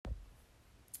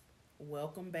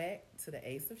Welcome back to the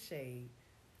Ace of Shade.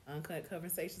 Uncut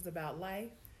conversations about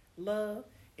life, love,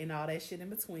 and all that shit in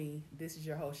between. This is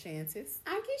your host, Shantis.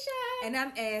 I'm Keisha. And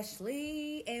I'm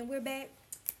Ashley, and we're back.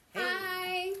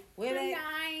 Hi. We're back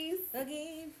guys.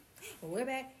 again. We're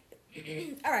back.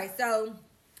 All right, so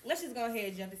let's just go ahead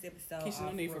and jump this episode Keisha, no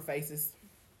off need real- for faces.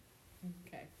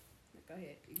 Okay. Go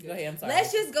ahead. Go ahead, I'm sorry.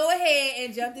 Let's just go ahead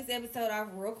and jump this episode off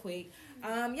real quick.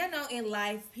 Y'all know in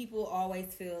life, people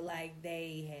always feel like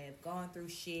they have gone through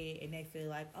shit, and they feel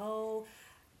like, oh,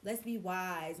 let's be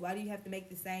wise. Why do you have to make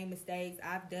the same mistakes?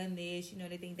 I've done this. You know,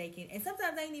 they think they can. And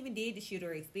sometimes they ain't even did the shit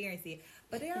or experienced it.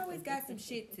 But they always got some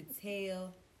shit to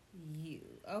tell you.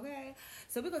 Okay?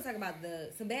 So we're going to talk about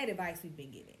some bad advice we've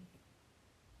been given.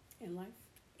 In life.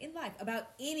 In life. About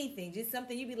anything. Just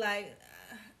something you'd be like,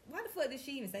 why the fuck did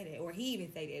she even say that? Or he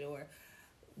even say that? Or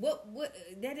what?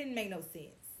 That didn't make no sense.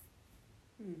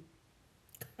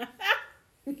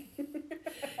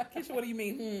 Keisha, what do you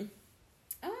mean?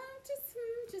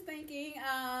 Just thinking.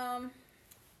 I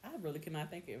really cannot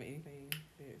think of anything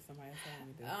that somebody told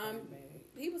me that's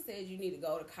bad. People said you need to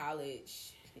go to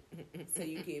college so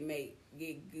you can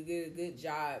get a good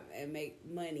job and make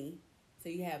money, so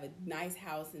you have a nice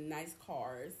house and nice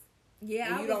cars.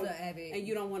 Yeah, I was an avid. And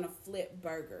you don't want to flip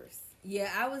burgers.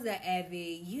 Yeah, I was an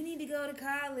avid. You need to go to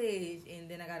college, and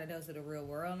then I got a dose of the real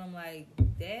world, and I'm like,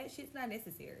 that shit's not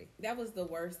necessary. That was the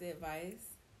worst advice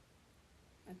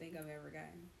I think I've ever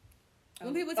gotten.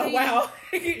 When people tell Oh, you, wow.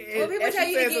 when people tell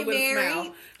you to get married,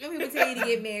 Smile. when people tell you to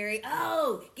get married,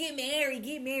 oh, get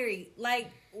married.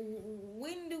 Like,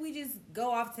 when do we just go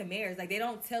off to marriage? Like, they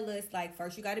don't tell us, like,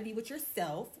 first you got to be with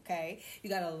yourself, okay? You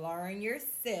got to learn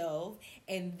yourself,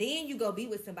 and then you go be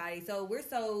with somebody. So we're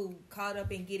so caught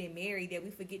up in getting married that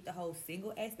we forget the whole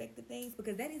single aspect of things,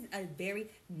 because that is a very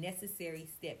necessary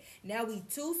step. Now we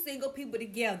two single people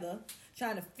together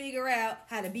trying to figure out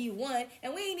how to be one,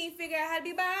 and we ain't even figure out how to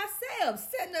be by ourselves,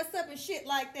 setting us up and shit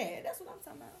like that. That's what I'm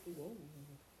talking about. Whoa.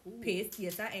 Pissed,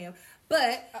 yes I am.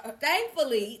 But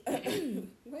thankfully, Wait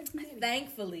a minute.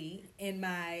 thankfully, in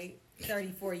my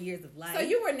 34 years of life. So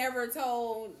you were never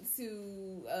told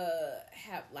to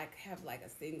have a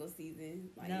single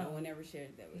season? Like No. no one ever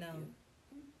shared that with No.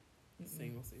 you?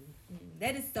 Single season.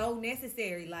 That is so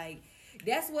necessary. Like,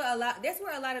 that's where a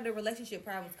lot of the relationship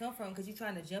problems come from, because you're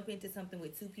trying to jump into something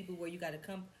with two people where you got to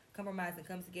compromise and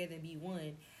come together and be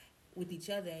one with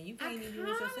each other, and you can't even do it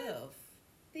yourself.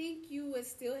 Think you would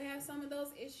still have some of those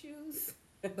issues?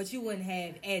 But you wouldn't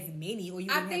have as many, or you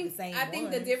wouldn't have the same I think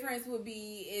the ones. difference would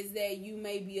be is that you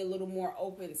may be a little more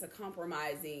open to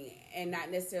compromising and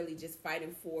not necessarily just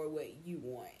fighting for what you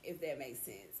want, if that makes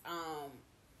sense.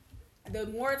 The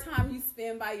more time you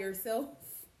spend by yourself,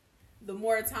 the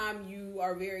more time you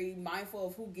are very mindful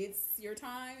of who gets your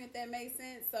time, if that makes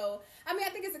sense. So, I mean, I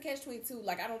think it's a catch-22.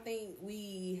 Like, I don't think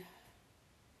we...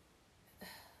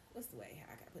 What's the way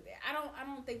how I gotta put that? I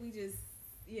don't think we just,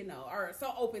 are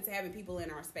so open to having people in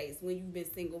our space when you've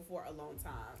been single for a long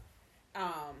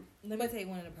time. Let me tell you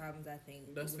one of the problems I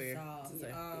think That's was fair solved. to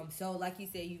say. So, like you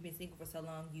said, you've been single for so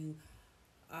long, you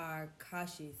are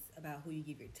cautious about who you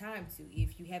give your time to.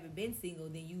 If you haven't been single,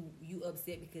 then you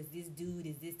upset because this dude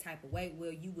is this type of way.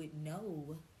 Well, you would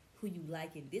know who you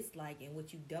like and dislike and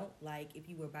what you don't like if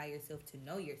you were by yourself to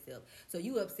know yourself. So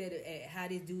you upset at how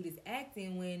this dude is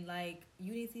acting when, like,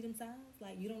 you didn't see them signs.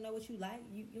 Like, you don't know what you like.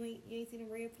 You ain't seen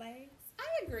the red flags.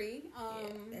 I agree. Yeah,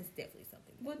 that's definitely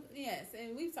something. But yes,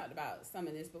 and we've talked about some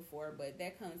of this before, but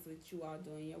that comes with you all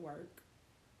doing your work.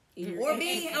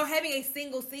 Or having a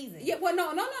single season. Yeah, well,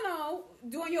 no.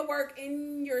 Doing your work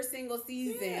in your single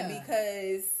season,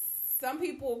 because some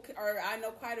people I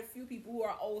know quite a few people who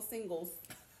are old singles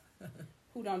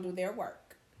who don't do their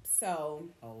work. So,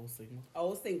 old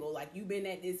single, like, you've been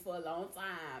at this for a long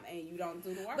time and you don't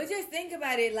do the work. But just think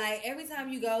about it, like, every time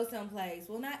you go someplace,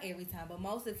 well, not every time, but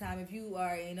most of the time, if you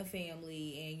are in a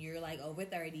family and you're, like, over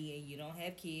 30 and you don't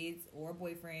have kids or a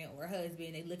boyfriend or a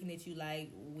husband, they looking at you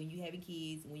like, when you having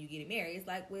kids, when you getting married, it's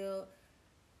like, well,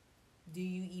 do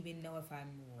you even know if I'm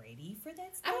ready for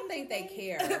that stage? I don't think they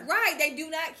care. Right, they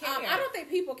do not care. I don't think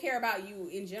people care about you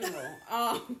in general.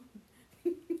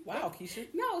 Wow, Keisha.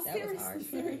 No, That was seriously, harsh.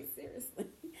 seriously.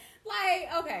 Like,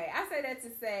 okay, I say that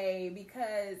to say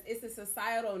because it's a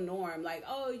societal norm. Like,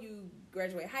 oh, you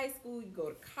graduate high school, you go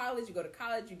to college,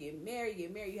 you get married,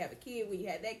 you have a kid. When you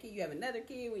have that kid, you have another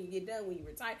kid. When you get done, when you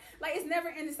retire. Like, it's never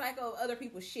in the cycle of other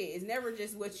people's shit. It's never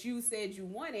just what you said you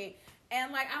wanted.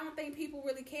 And, like, I don't think people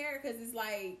really care because it's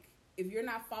like, if you're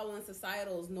not following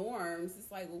societal's norms,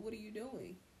 it's like, well, what are you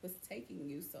doing? What's taking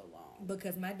you so long?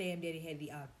 Because my damn daddy had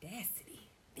the audacity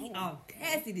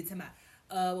to my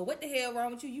well, what the hell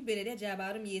wrong with you? You been at that job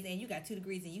all them years and you got 2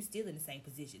 degrees and you still in the same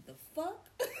position. The fuck?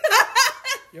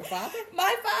 Your father?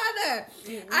 My father.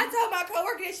 I told my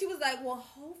coworker that she was like, well,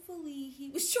 hopefully he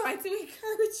was trying to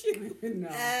encourage you. No.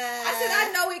 I said,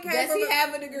 I know it came Does from he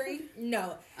have a degree?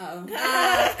 No.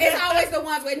 It's always the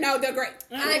ones with no degree.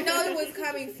 I know it was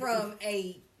coming from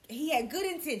he had good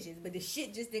intentions, but the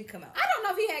shit just didn't come out. I don't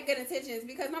know if he had good intentions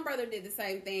because my brother did the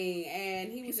same thing,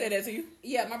 and he said that to you?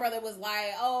 Yeah, my brother was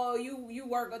like, "Oh, you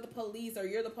work at the police, or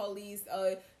you're the police."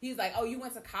 He was like, "Oh, you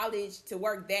went to college to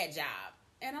work that job,"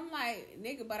 and I'm like,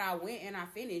 "Nigga, but I went and I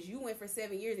finished. You went for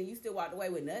 7 years and you still walked away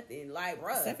with nothing, like,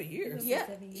 bruh." 7 years. Yeah,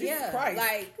 7 years. yeah. Christ.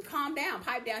 Like, calm down,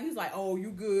 pipe down. He was like, "Oh,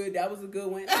 you good? That was a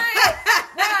good one."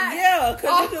 Yeah,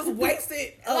 because you just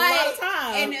wasted a lot of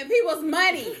time. and people's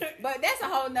money. But that's a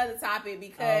whole nother topic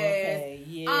because Okay,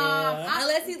 yeah.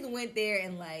 Unless he went there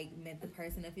and like met the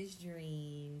person of his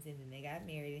dreams, and then they got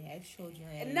married and had children.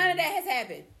 none of that has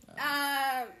happened.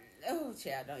 Oh,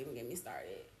 child, don't even get me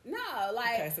started. No,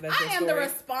 like, Okay, so that's your I am the story.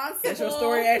 responsible. That's your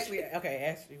story, Ashley. Okay,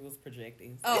 Ashley was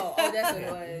projecting. Oh, that's what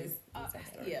it was. That's our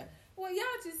story. Yeah. Well, y'all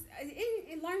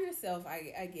just learn yourself,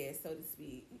 I guess, so to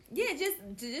speak. Yeah,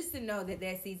 just to know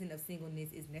that season of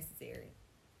singleness is necessary.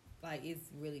 Like, it's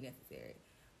really necessary.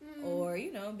 Or,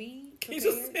 be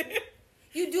prepared.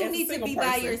 You do As a need to single be by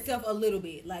person. yourself a little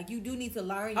bit. Like, you do need to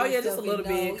learn Oh yourself. yeah, just a little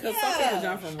and know- bit because some people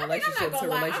jump from I'm not relationship gonna to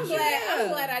lie. relationship, I'm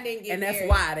glad I didn't get and that's married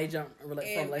why they jump from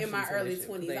relationship in my to early relationship,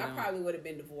 'cause 20s. they I don't- probably would have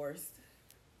been divorced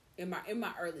in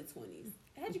my early 20s.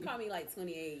 Had you called me like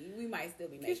 28, we might still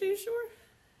be Is making. you sure?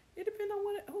 It depends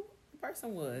on who the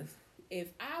person was. If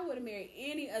I would have married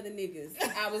any other niggas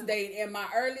I was dating in my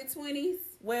early 20s,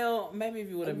 Well, maybe if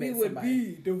you would have we met would somebody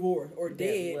be divorced or that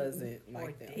dead. wasn't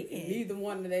like that. Neither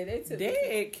one of they took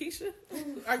Dead, Keisha?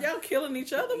 Are y'all killing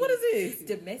each other? What is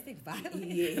this? Domestic violence.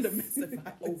 Yes. Domestic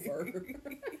violence. Over.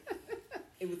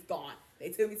 It was gone. They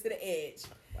took me to the edge.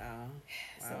 Wow.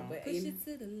 So, Wow. but Push it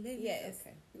to the limit. yes,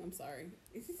 Okay. I'm sorry.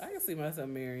 I can see myself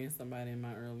marrying somebody in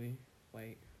my early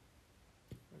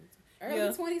Early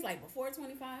Yeah. 20s, like before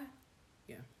 25.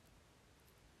 Yeah.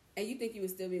 And you think you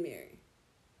would still be married?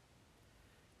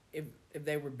 If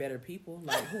they were better people,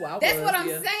 like who I was. That's what I'm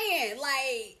yeah. saying.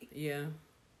 Like, Yeah.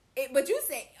 but you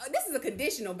said this is a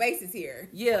conditional basis here.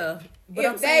 Yeah. But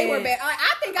If I'm they saying, were better,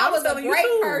 I think I I'm was a telling you great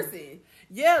too. person.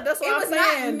 Yeah, that's what It I'm was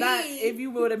not saying. Not me. if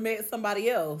you would have met somebody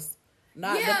else,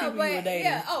 not the people you were dating.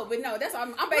 yeah. Oh, but no, that's what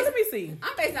I'm Well, basing. let me see.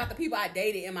 I'm basing off the people I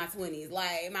dated in my 20s.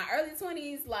 Like, in my early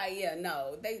 20s, like, yeah,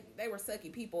 no, they were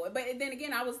sucky people. But then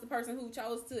again, I was the person who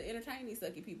chose to entertain these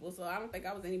sucky people, so I don't think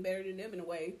I was any better than them in a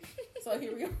way. So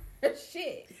here we are.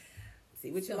 Shit.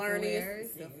 See what you learn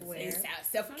is Self-aware.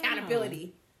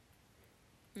 self-accountability.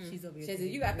 She's over here. She said,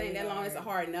 you got to think that long, it's a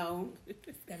hard no.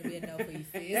 It's gotta be a no for you,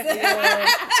 sis.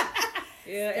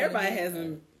 Yeah, everybody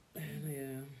hasn't.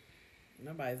 Yeah,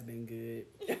 nobody's been good.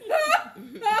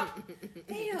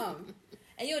 Damn.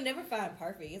 And you'll never find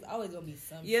perfect. It's always gonna be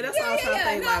something. Yeah, that's what I was trying to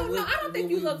think. No, Like, no, I don't think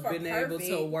would you we look for been able to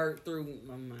perfect. work through.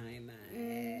 Oh my,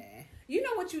 nah. You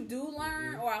know what you do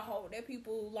learn, or I hope that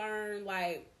people learn,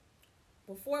 like,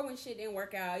 before when shit didn't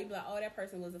work out, you be like, oh, that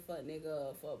person was a fuck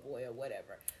nigga, a fuck boy, or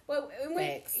whatever. But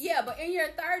Facts. but in your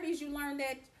 30s, you learn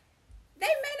that they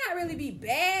may not really be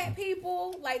bad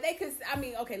people. Like, they could, I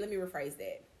mean, okay, let me rephrase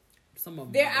that. Some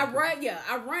of them. There, I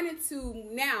run into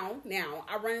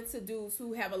I run into dudes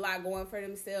who have a lot going for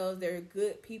themselves. They're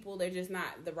good people. They're just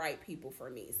not the right people for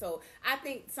me. So I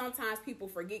think sometimes people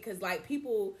forget because like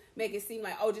people make it seem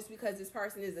like, oh, just because this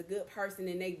person is a good person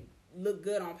and they look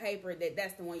good on paper,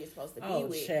 that's the one you're supposed to be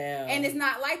with. Child. And it's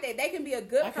not like that. They can be a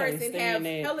good I can't person, stand have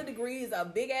that. hella degrees, a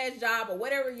big ass job, or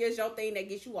whatever is your thing that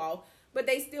gets you off. But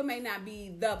they still may not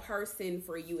be the person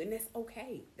for you, and that's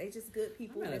okay. They just good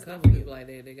people. I met a That's not couple for you. people like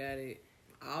that. They got it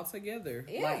all together.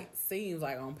 Yeah. Like seems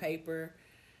like on paper,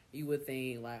 you would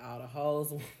think like all the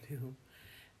hoes want them.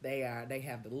 They have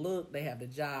the look, they have the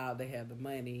job, they have the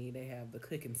money, they have the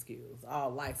cooking skills, all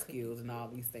life skills, and all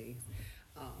these things.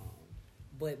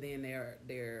 But then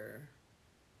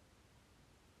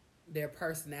their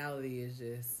personality is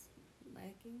just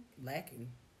lacking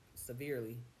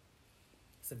severely.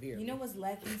 You know what's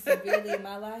lacking severely in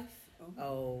my life?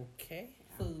 Okay.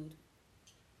 Food.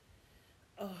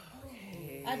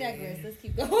 Okay. I digress. Let's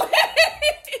keep going.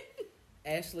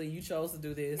 Ashley, you chose to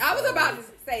do this. I was about to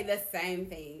say the same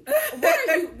thing.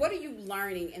 What are you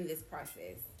learning in this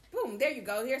process? Boom, there you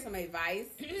go. Here's some advice.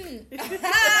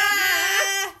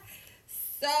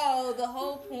 So the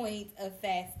whole point of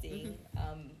fasting,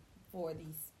 for the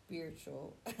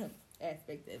spiritual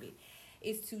aspect of it,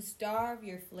 is to starve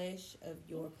your flesh of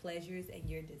your pleasures and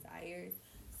your desires,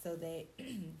 so that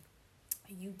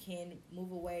you can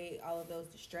move away all of those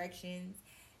distractions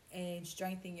and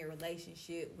strengthen your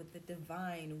relationship with the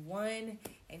divine one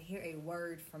and hear a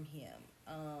word from him.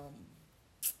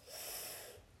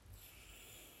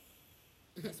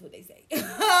 That's what they say.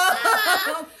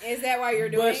 Is that why you're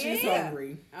doing But it? she's Yeah.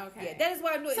 hungry. Okay. Yeah, that is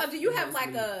why I'm doing it. So do you have Yes,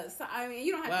 like ma'am. I mean,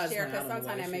 you don't have Well, to share I because don't know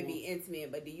sometimes what that may she be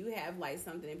intimate, but do you have like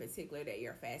something in particular that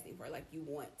you're fasting for? Like you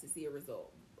want to see a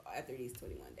result after these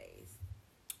 21 days?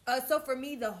 So for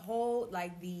me, the whole,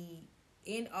 like, the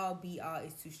end all be all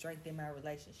is to strengthen my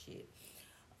relationship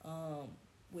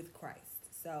with Christ.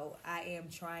 So I am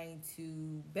trying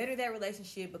to better that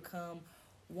relationship, become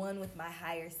one with my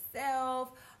higher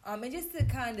self, and just to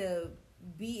kind of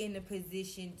be in the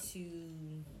position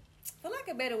to, for lack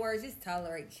of better words, just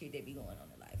tolerate the shit that be going on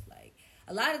in life. Like,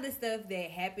 a lot of the stuff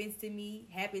that happens to me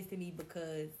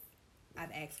because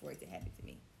I've asked for it to happen to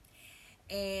me.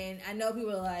 And I know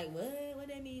people are like, what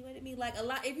that mean? What it mean? Like, a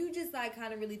lot, if you just like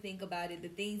kind of really think about it, the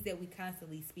things that we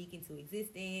constantly speak into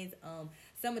existence,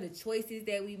 some of the choices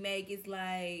that we make, it's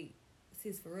like,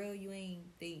 sis, for real, you ain't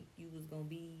think you was gonna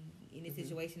be in this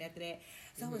situation after that.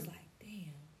 So I was like,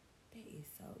 damn, that is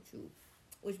so true.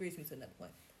 Which brings me to another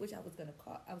point, which I was gonna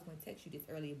text you this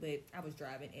earlier, but I was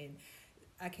driving and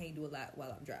I can't do a lot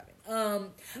while I'm driving.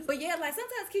 But yeah, like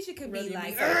sometimes Keisha could be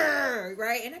like,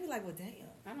 right, and I'd be like, well, damn.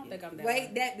 I don't think I'm that.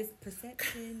 Wait, this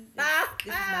perception. This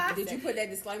is my Did you put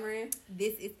that disclaimer in?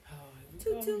 This is Oh,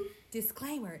 two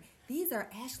disclaimer. These are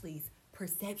Ashley's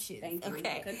perceptions. Thank you.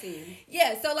 Okay. Continue.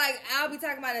 Yeah, so like I'll be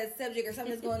talking about a subject or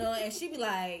something that's going on, and she be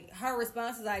like, her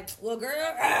response is like, "Well, girl,"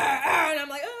 and I'm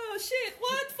like, "Oh shit,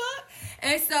 what the fuck?"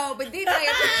 And so, but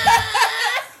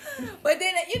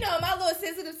then my little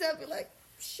sensitive self be like,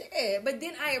 "Shit," but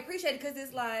then I appreciate it because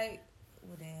it's like,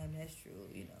 well, damn, that's true,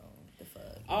 the fuck.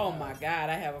 Oh my God,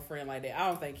 I have a friend like that. I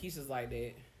don't think Keisha's like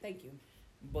that, Thank you.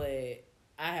 but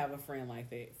I have a friend like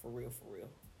that for real.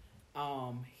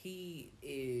 He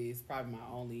is probably my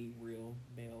only real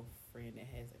male friend that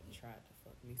hasn't tried to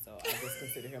fuck me, so I just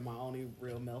consider him my only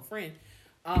real male friend.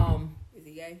 Is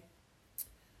he gay?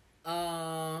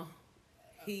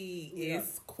 He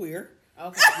is queer.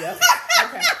 Okay. Yep.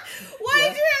 Okay. Why Yeah.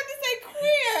 did you have to say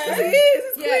queer? He is.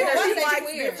 It's Yeah, queer. no, she He said likes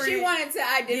queer. different- She wanted to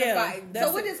identify. that's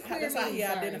So what it. does queer That's how mean? he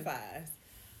Sorry. identifies.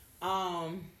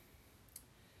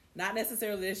 Not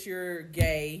necessarily that you're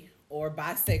gay or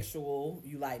bisexual.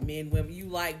 You like men, women. You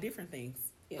like different things.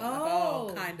 Yeah. Like all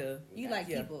Oh. kind of. You like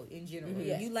yeah. people in general. Mhm.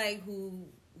 Yes. You like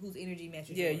whose energy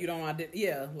matches Yeah, yours. you don't.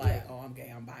 Like, oh, I'm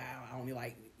gay. I'm bi. I only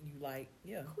like you. Like,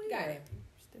 yeah, Queer. Got it.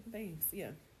 just different things.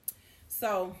 Yeah.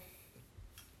 So,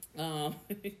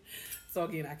 so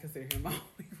again, I consider him my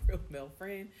only real male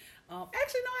friend.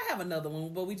 Actually, no, I have another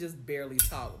one, but we just barely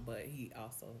talk. But he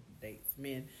also dates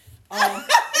men.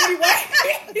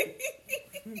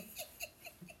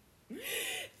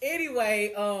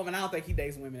 Anyway, and I don't think he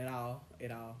dates women at all.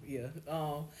 Yeah.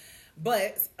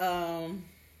 But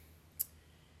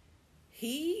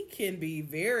he can be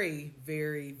very,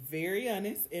 very, very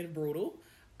honest and brutal.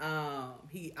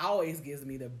 He always gives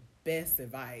me the best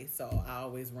advice, so I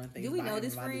always run things. Do we by know him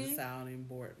this if I do the friend? sounding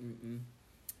board.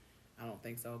 I don't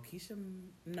think so. Keisha,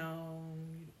 no,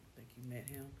 you don't think you met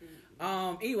him.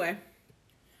 Anyway,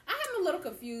 I am a little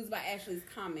confused by Ashley's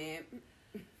comment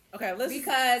okay, let's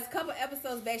because a couple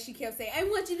episodes back she kept saying, "I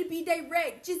want you to be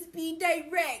direct, just be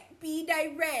direct,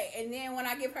 and then when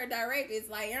I give her direct, it's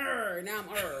like, now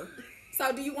I'm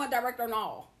So do you want direct or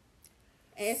no?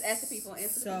 Ask the people.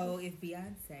 So if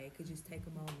Beyonce could just take a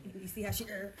moment, you see how she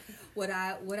what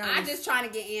I I'm just trying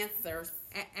to get answers.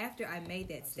 after I made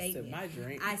that sip statement, my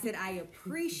drink. I said I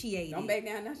appreciate Don't it. back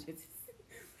down. No shit.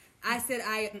 I said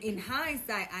in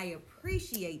hindsight, I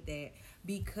appreciate that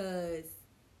because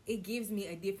it gives me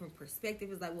a different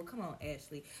perspective. It's like, well, come on,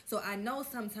 Ashley. So I know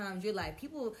sometimes you're like,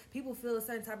 people feel a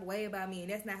certain type of way about me,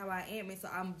 and that's not how I am. And so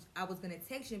I was gonna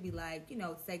text you and be like,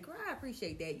 say, girl, I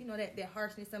appreciate that. That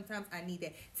harshness. Sometimes I need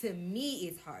that. To me,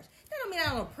 it's harsh. That don't mean I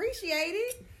don't appreciate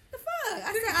it. The fuck?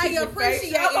 I said I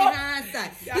appreciate it in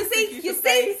hindsight. You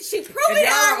see, she proved If it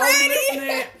y'all are only already.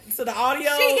 listening to the audio,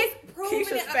 She is proving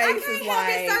Keisha's it. I face can't is help it.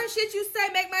 like, Certain shit you say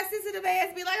make my sensitive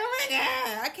ass be like, oh my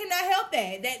god, I cannot help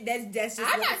that. That's just I'm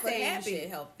what not the fuck saying you happened. should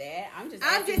help that. I'm just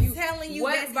telling you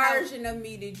what that's how- version of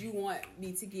me did you want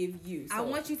me to give you? I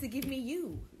want you to give me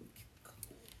you.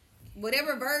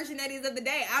 Whatever version that is of the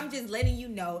day, I'm just letting you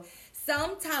know.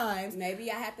 Sometimes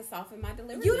Maybe I have to soften my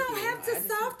delivery. you with don't you. have to I just-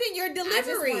 soften your I just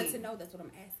delivery. want to know. That's what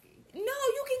I'm asking. No,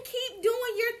 you can keep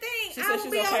doing your thing. She I said will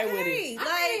she's be okay okay. with it.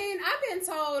 I mean, I've been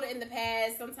told in the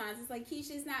past sometimes it's like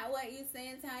Keisha's not what you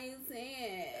saying, it's how you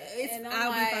saying. And I'm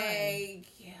I'll be like, fine.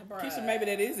 yeah, bro. Keisha, maybe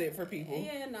that is it for people.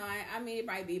 Yeah, no, I mean it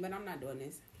might be, but I'm not doing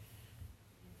this.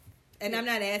 And I'm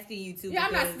not asking you to. Yeah,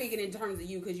 I'm not speaking in terms of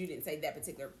you because you didn't say that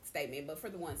particular statement, but for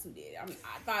the ones who did, I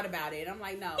thought about it. I'm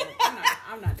like, no,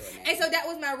 I'm not doing that. And so that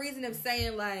was my reason of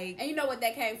saying like, and you know what?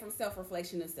 That came from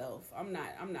self-reflection of self. I'm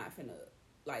not finna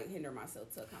like hinder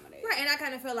myself to accommodate. Right, and I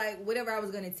kind of feel like whatever I was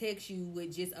gonna text you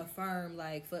would just affirm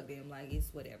like, fuck them, like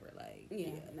it's whatever, like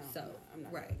no, so I'm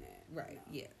not right, doing that. right, No.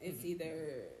 yeah, It's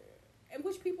either, and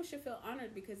which people should feel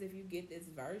honored because if you get this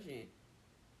version.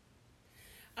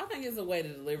 I think it's a way to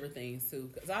deliver things too,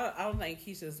 because I don't think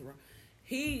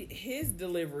his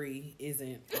delivery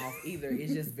isn't off either.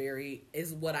 It's just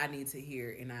it's what I need to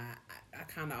hear, and I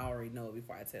kind of already know it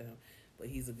before I tell him. But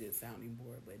he's a good sounding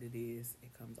board. But it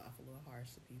comes off a little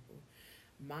harsh to people.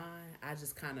 Mine, I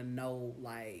just kind of know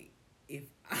like if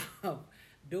I'm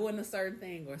doing a certain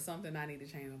thing or something I need to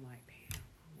change. I'm like, damn,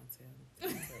 I'm gonna tell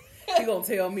him. He gonna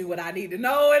tell me what I need to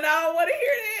know, and I don't want to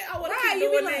hear that. I want to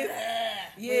keep doing this.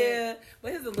 Yeah,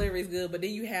 but his delivery is good. But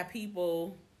then you have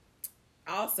people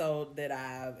also that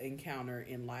I've encountered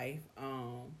in life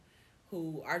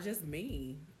who are just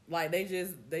mean. Like they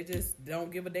just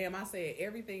don't give a damn. I said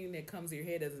everything that comes to your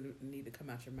head doesn't need to come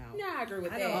out your mouth. Yeah, I agree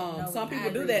with that. Some people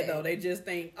do that though. They just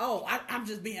think, oh, I'm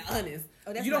just being honest.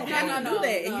 Oh, you don't have to do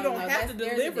that, and you don't have to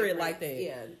deliver it like that.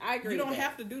 Yeah, I agree. You don't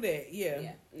have to do that.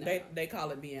 Yeah, no. They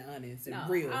call it being honest and No.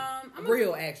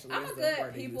 real. Actually, I'm a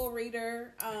good people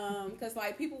reader. Because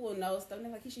like people will know stuff. And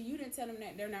they're like, Keisha, you didn't tell them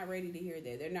that. They're not ready to hear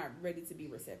that. They're not ready to be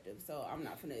receptive. So I'm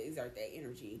not gonna exert that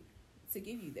energy to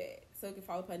give you that. So it can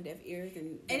fall upon deaf ears,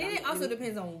 and it also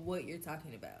depends on what you're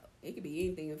talking about. It could be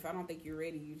anything. If I don't think you're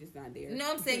ready, you're just not there.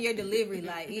 No, I'm saying your delivery,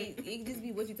 like it can just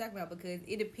be what you're talking about because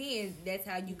it depends. That's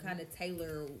how you kind of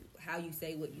tailor how you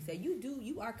say what you say.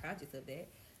 You are conscious of that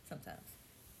sometimes.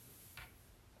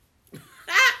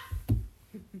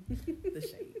 The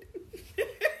shade.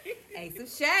 Ain't some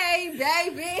shade,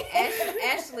 baby.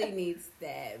 Ashley needs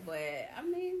that, but I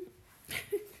mean,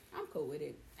 I'm cool with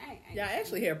it. Y'all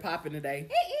actually hair popping today.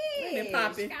 It is. Been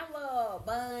popping. She got a little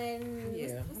bun.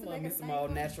 Yeah, What's the I love me nigga's some name?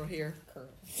 old natural hair.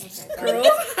 Curls. Curls.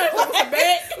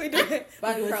 We do it.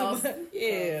 Bun curls.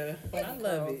 Yeah, I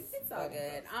love it. It's all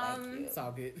good. It's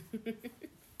all good.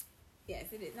 Yes,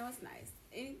 it is. No, it's nice.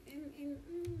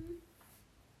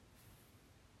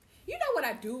 You know what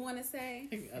I do want to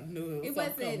say? I knew It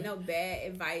wasn't no bad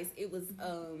advice. It was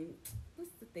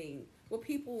what's the thing? Where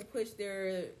people push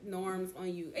their norms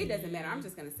on you. It doesn't matter. I'm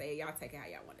just gonna say it. Y'all take it how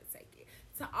y'all want to take it.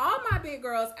 To all my big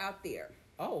girls out there.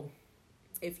 Oh.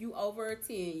 If you over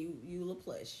 10, you look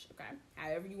plush, okay?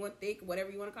 However you want thick, whatever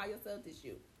you want to call yourself, this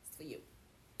you. It's for you.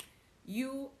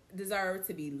 You deserve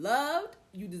to be loved.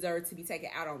 You deserve to be taken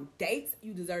out on dates.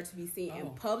 You deserve to be seen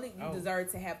in public. You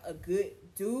deserve to have a good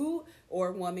dude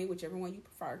or woman, whichever one you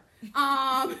prefer.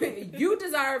 You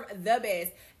deserve the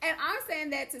best. And I'm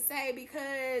saying that to say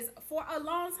because for a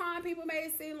long time, people made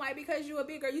it seem like because you're a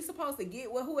big girl, you're supposed to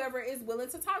get with whoever is willing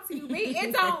to talk to you.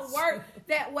 It don't work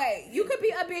that way. You could be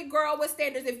a big girl with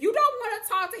standards. If you don't want to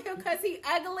talk to him because he's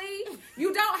ugly,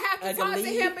 you don't have to talk to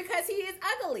him because he is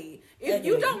ugly. If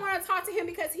you don't want to talk to him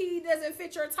because he doesn't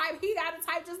fit your type, he got a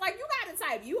type just like you got a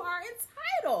type. You are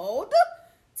entitled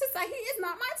to say he is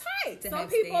not my type. Some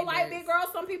people like big girls,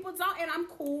 some people don't, and I'm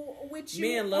cool with you.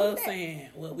 Men love saying,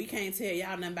 well, we can't tell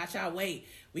y'all nothing about y'all weight.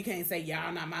 We can't say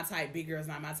y'all not my type, big girls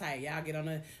not my type. Y'all get on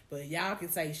the, but y'all can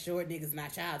say short niggas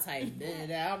not y'all type.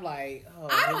 I'm like,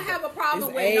 I don't have a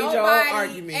problem with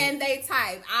nobody and they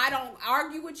type. I don't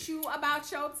argue with you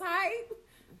about your type.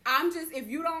 I'm just, if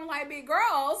you don't like big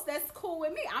girls, that's cool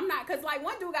with me. I'm not, because like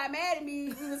one dude got mad at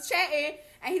me. We was chatting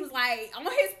and he was like, on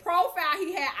his profile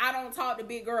he had, I don't talk to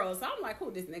big girls. So I'm like, cool,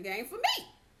 this nigga ain't for me.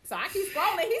 So I keep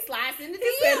scrolling. He slides in the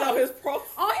DM. On his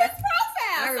profile. On his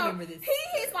profile. I remember this.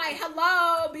 He's like,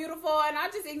 hello, beautiful. And I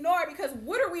just ignore it because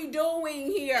what are we doing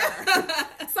here?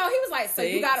 So he was like, so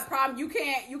you got a problem. You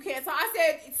can't. So I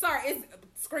said, sir, it's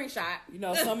screenshot. You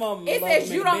know, some of them. It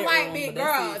says you don't like big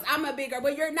girls. I'm a big girl,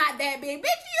 but you're not that big. Bitch,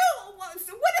 what is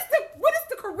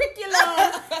the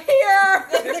curriculum here?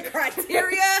 The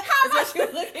criteria. How am I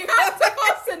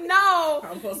supposed to know?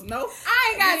 I'm supposed to know.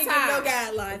 I ain't got time. No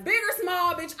guidelines. Big or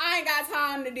small, bitch, I ain't got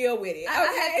time to deal with it. Okay? I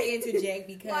have to interject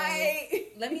because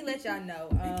like, let me let y'all know.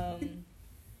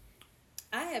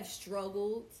 I have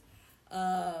struggled.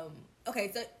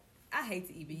 Okay, so I hate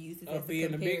to even use this as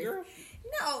being a big girl.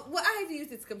 No, well, I hate to use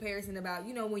this comparison about,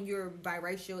 you know, when you're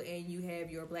biracial and you have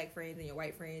your black friends and your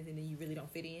white friends and then you really don't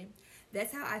fit in.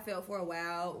 That's how I felt for a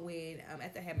while when,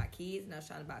 after I had my kids and I was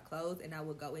trying to buy clothes and I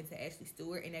would go into Ashley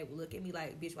Stewart and they would look at me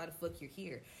like, bitch, why the fuck you're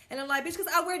here? And I'm like, bitch, because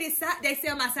I wear this size. They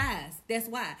sell my size. That's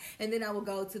why. And then I would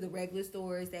go to the regular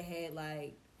stores that had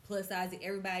like plus size and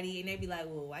everybody and they'd be like,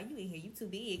 well, why you in here? You too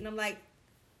big. And I'm like,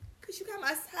 Cause you got my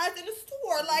size in the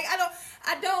store. Like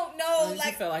I don't know.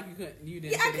 You felt like you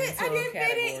didn't. I fit into didn't a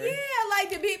fit in. category. Yeah, like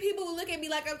the big people would look at me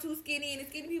like I'm too skinny, and the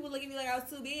skinny people look at me like I was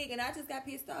too big, and I just got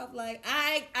pissed off. Like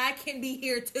I can be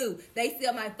here too. They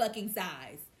sell my fucking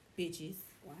size, bitches.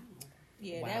 Wow.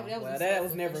 Yeah, Wow. that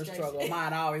was never a frustration. struggle.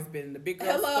 Mine always been in the big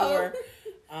girl Hello. store.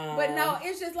 But no,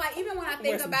 it's just like, even when I wear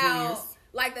think some about juniors.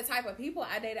 like the type of people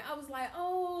I dated, I was like,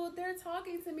 oh, they're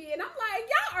talking to me, and I'm like,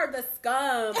 y'all are the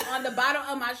scum on the bottom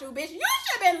of my shoe, bitch. You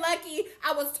should have been lucky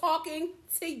I was talking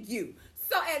to you.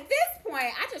 So at this point,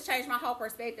 I just changed my whole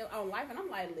perspective on life, and I'm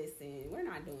like, listen, we're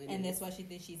not doing And this. that's why she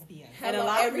thinks she's Beyonce. And a Hello,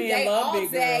 lot of every men day, love all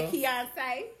big day, girls.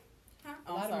 Beyonce. Huh?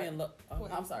 A lot of men look. Oh,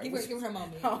 I'm sorry. Give her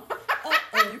moment.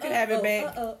 You can have it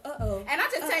back. And I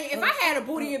just tell you, if I had a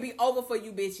booty, it'd be over for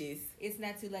you bitches. It's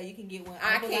not too late. You can get one.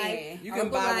 I Herbalife- can. You can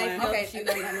buy Herbalife one. helps Okay, you.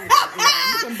 no.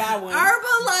 You can buy one.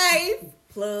 Herbalife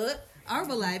plug.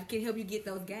 Herbalife can help you get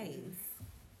those gains.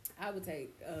 I would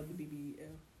take the BBL.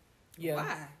 Yeah.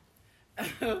 Why?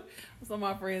 Some of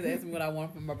my friends asked me what I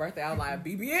want for my birthday. I was like,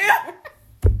 BBL.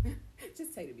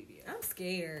 Just take the BBL. I'm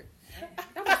scared.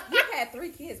 You had 3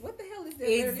 kids. What the hell is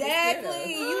this?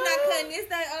 Exactly. You not cutting this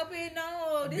thing open.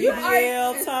 No. This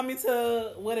BBL, tummy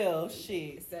tuck. What else?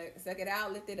 Shit. Suck it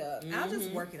out, lift it up. I'll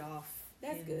just work it off.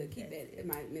 That's And good. Keep that's that in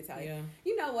my mentality. Yeah.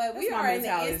 You know what? That's We my are in the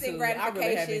mentality, instant too. I really haven't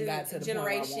gratification got to the point where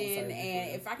I want generation, certain and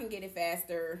things. if I can get it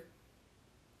faster,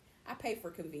 I pay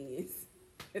for convenience.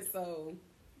 So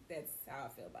that's how I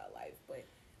feel about life. But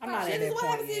I'm not Shit, at this that what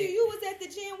point happened to you. yet. You was at the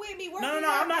gym with me. No, working I'm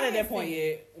out not at that point dancing.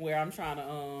 yet where I'm trying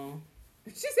to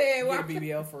she said, "Well, get a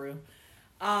BBL for real.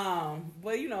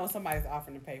 But you know, somebody's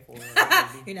offering to pay for it.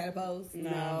 You're not opposed? No,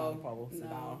 I'm not opposed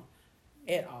at all.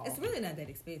 At all. It's really not that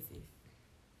expensive.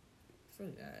 It's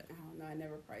really not. I don't know. I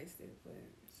never priced it, but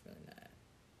It's really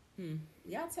not.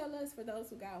 y'all tell us for those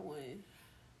who got one.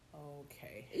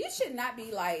 Okay. It should not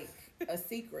be like a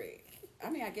secret. I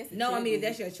mean, I guess it No, I should mean, be. if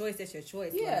that's your choice, that's your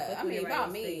choice. Yeah, Like, I fuck mean, with by all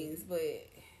everybody means, else. but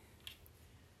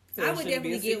So I it would shouldn't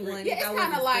be a definitely get secret? one. yeah, if I it's kind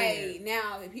wasn't of like scared.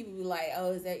 now that people be like,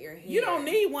 "Oh, is that your hair?" You don't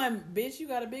need one, bitch. You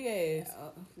got a big ass.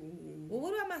 Well,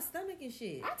 what about my stomach and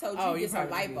shit? I told you, Oh, get you some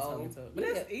probably need lipo. tummy tuck. But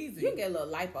You that's get- easy. You can get a little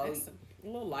lipo. That's a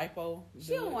little lipo.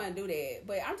 She don't want to do that,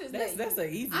 but I'm just That's an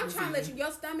easy. I'm trying to let procedure. you.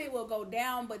 Your stomach will go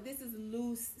down, but this is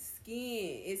loose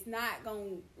skin. It's not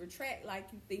gonna retract like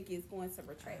you think it's going to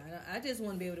retract. I just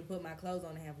want to be able to put my clothes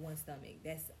on and have one stomach.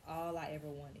 That's all I ever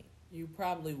wanted. You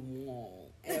probably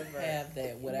won't ever have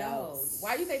that without. No.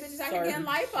 Why you think bitches out here getting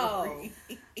lipo?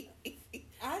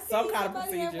 I see Some kind of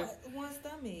somebody have procedure. one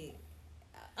stomach.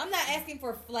 I'm not asking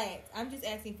for flat. I'm just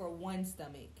asking for one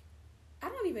stomach. I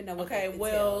don't even know what. Okay, that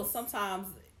well, entails. sometimes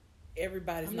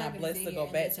everybody's I'm not not gonna blessed sit to here go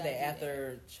and back let to y'all that do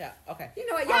after child. Okay, You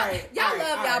know what? Y'all, All right, y'all all right,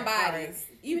 love all y'all right, all bodies.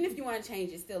 right. Even if you want to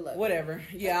change it, still love it. whatever.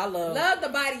 Yeah, I love. Love the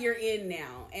body you're in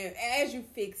now, and as you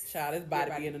fix, Child, this body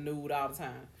your be in the nude all the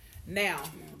time. Now,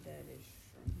 No, that is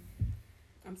true.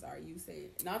 I'm sorry, you said.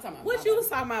 No, I'm talking about. what my you body. was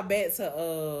talking about back to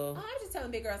Oh, I'm just telling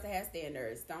big girls to have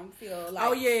standards. Don't feel like.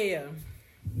 Oh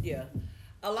yeah.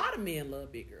 A lot of men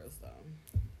love big girls though.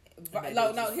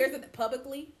 No. Here's the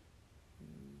publicly,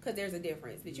 because there's a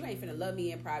difference. But you ain't finna love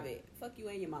me in private. Fuck you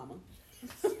and your mama.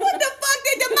 What the fuck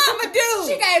did the mama do?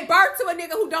 She gave birth to a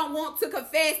nigga who don't want to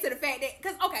confess to the fact that.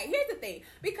 Because okay, here's the thing.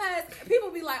 Because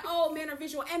people be like, "Oh, men are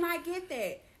visual," and I get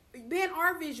that. Men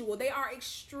are visual. They are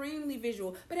extremely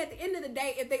visual. But at the end of the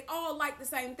day, if they all like the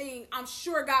same thing, I'm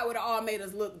sure God would have all made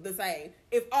us look the same.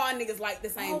 If all niggas like the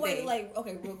same Oh wait, thing. like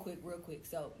okay, real quick.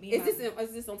 So me. is And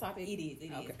this on topic? It is.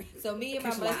 Okay. So me and my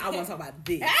She's mother. like, I want to talk about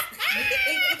this.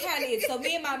 it kind of is. So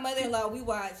me and my mother-in-law, we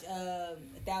watch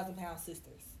 1,000-Pound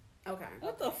Sisters. Okay.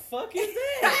 What the fuck is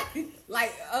that?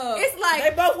 Like, It's like They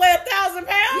both weigh 1,000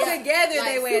 pounds. Yeah. together like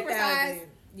they weigh super 1,000. size.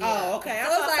 Oh, okay. I So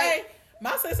was it's like, like-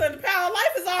 my 600 pound life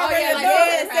is already yeah, enough. like,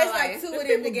 Yes, yeah, there's like, like two the of them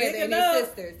people together, big and enough. they're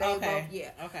sisters. They Okay. both,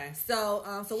 yeah. Okay. So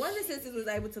one of the sisters was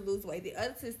able to lose weight. The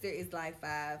other sister is like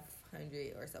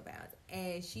 500 or so pounds,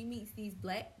 and she meets these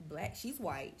black. She's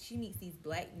white. She meets these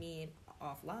black men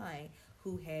offline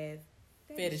who have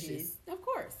Fetishes. Of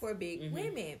course. for big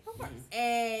women. Of course.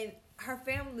 And her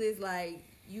family is like,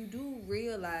 you do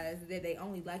realize that they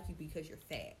only like you because you're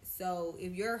fat. So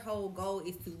if your whole goal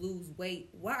is to lose weight,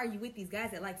 why are you with these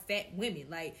guys that like fat women?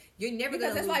 Like, you're never Because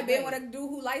gonna it's lose like being weight. with a dude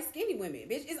who likes skinny women.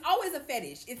 Bitch, it's always a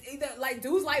fetish. It's either like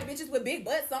dudes like bitches with big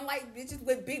butts, some like bitches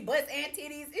with big butts and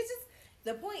titties. It's just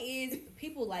The point is,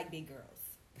 people like big girls.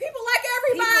 people like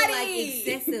everybody.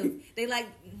 People like excessive. They like.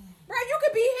 Bro, you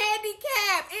could be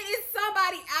handicapped. It is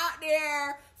somebody out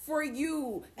there for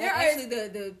you. And There actually, are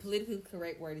the politically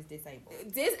correct word is disabled.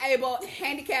 disabled,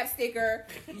 handicap sticker.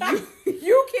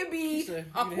 You can be Keisha,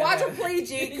 a you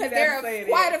quadriplegic You because never there are said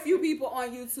quite it. a few people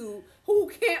on YouTube who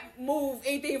can't move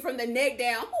anything from the neck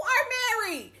down who are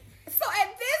married. So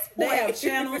at this They point, have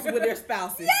channels with their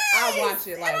spouses. I watch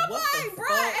it like, and I'm what like, the bro,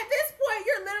 fuck? at this point,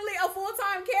 you're literally a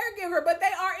full-time caregiver, but they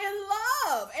are in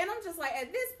love. And I'm just like,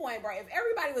 at this point, bro, if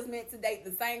everybody was meant to date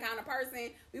the same kind of person,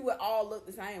 we would all look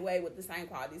the same way with the same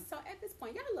qualities. So at this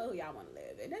point, y'all love who y'all want to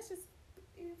live. And that's just,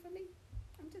 for me,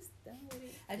 I'm just done with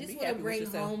it. I just Be want to happy with bring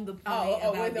yourself. home the point what's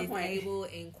about the point? disabled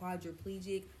and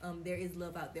quadriplegic. There is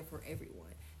love out there for everyone.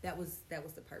 That was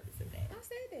the purpose of that. I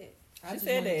said that. I She just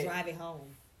said want to that. drive it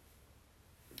home.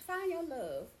 Find your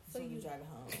love. So So you you drive it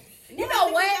home. You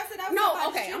know what? I said I was No, talking about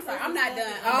okay, I'm sorry. strippers I'm and not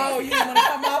stuff. done. Oh, you want to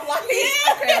come off like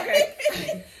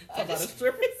Okay. Talk about a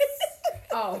stripper.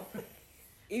 Oh.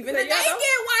 Even So if they y'all get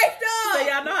know- wiped up. So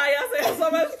y'all know how y'all say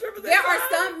so much strippers. There are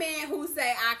some men who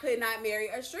say I could not marry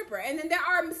a stripper, and then there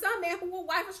are some men who will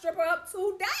wife a stripper up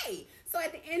today. So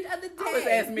at the end of the day, I always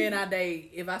ask men I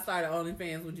date, if I started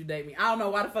OnlyFans, would you date me? I don't know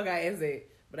why the fuck I asked that,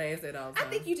 but I asked that all the I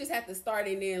time. think you just have to start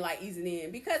and then like easing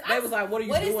in because They I was like, "What are you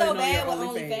What is doing so on bad your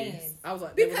with OnlyFans?" OnlyFans? I was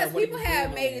like, they was because like, "What are people you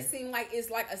have doing made on it seem like it's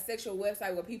like a sexual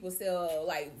website where people sell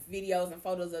like videos and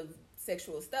photos of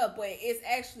sexual stuff, but it's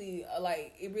actually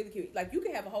like it really can like you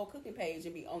can have a whole cooking page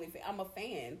and be OnlyFans. I'm a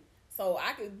fan, so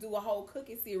I could do a whole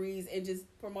cooking series and just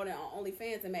promote it on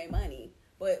OnlyFans and make money.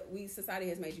 But society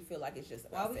has made you feel like it's just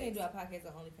Why about we can't sex. do our podcast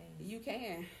on OnlyFans? You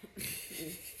can.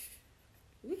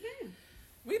 We can.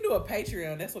 We can do a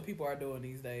Patreon. That's what people are doing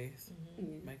these days,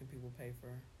 Mhm. making people pay for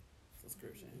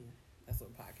subscription. That's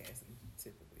what podcasting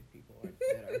typically people are,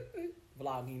 that are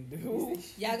vlogging do.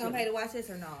 Y'all gonna pay to watch this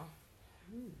or no?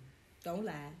 Don't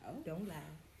lie. Oh. Don't lie.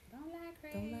 Don't lie,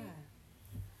 Craig. Don't lie.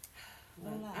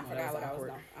 Don't lie. I That forgot was what I was awkward.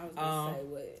 going. I was gonna say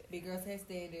what. Big girls have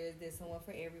standards. There's someone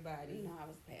for everybody. You know, I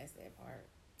was past that part.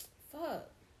 Fuck.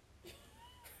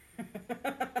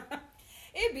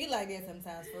 It be like that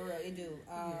sometimes, for real. It do.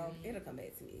 It'll come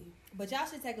back to me. But y'all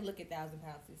should take a look at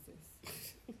 1,000-Pound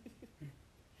Sisters.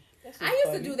 I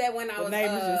used to do that when I The was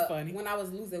name is just funny. when I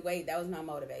was losing weight. That was my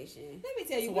motivation Let me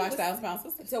tell you, To we watch was- 1,000-Pound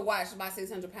Sisters. to watch my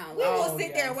 600-pound. We loss. will Oh, sit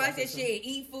yeah, there and watch that's that shit and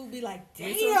eat food, be like, damn.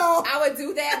 Me too. I would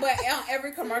do that, but on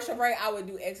every commercial break, I would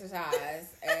do exercise.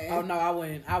 And Oh no, I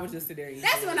wouldn't. I would just sit there and eat.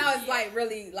 that's when I was like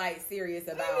really like serious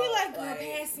about. I be like, girl,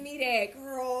 pass me that,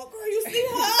 girl. Girl, you see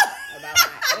her? about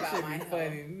That my shit be health.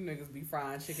 funny. You niggas be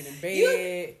frying chicken in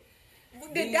bed.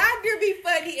 The doctor be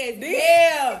funny as Then-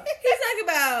 hell. He's talking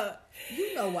about,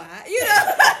 you know why. You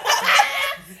know?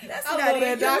 That's I not love it.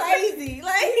 that You're doctor. lazy.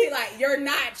 Like, He be like, you're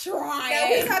not now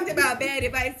we trying. talked about bad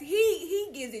advice. He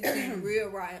gives it to you real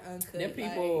raw and uncut. Them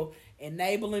people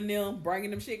enabling them,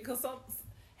 bringing them shit, because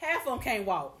half of them can't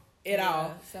walk at Yeah,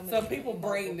 all. some of So them people can't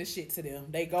bring walk. the shit to them.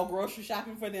 They go grocery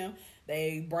shopping for them.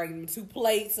 They bring them 2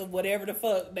 plates of whatever the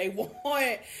fuck they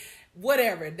want.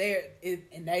 Whatever. They're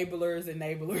enablers.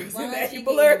 Fried chicken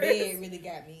in the bed really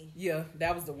got me. Yeah,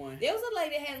 that was the one. There was a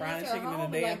lady that hadn't Fried left her chicken in a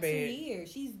home in damn like 2 bed.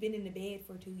 years. She's been in the bed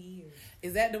for 2 years.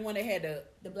 Is that the one that had to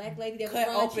The black lady that was cut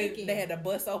frying open? chicken. They had to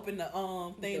bust open the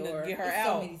thing Door. to get her There's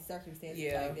out. so many circumstances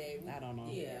Yeah, like that. I don't know.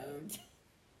 Yeah.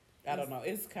 I don't know.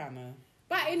 It's kind of.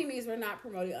 By any means, we're not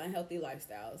promoting unhealthy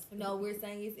lifestyles. No, we're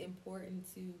saying it's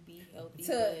important to be healthy.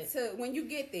 To when you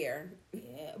get there,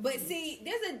 Yeah, but see,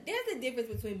 there's a difference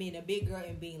between being a big girl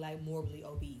and being like morbidly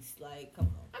obese. Like, come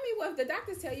on. I mean, well, if the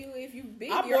doctors tell you if you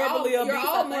big, I'm you're morbidly all, you're obese,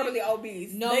 all I think. morbidly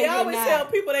obese. No, They you're always not. tell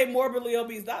people they morbidly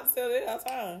obese. Doctors tell that all the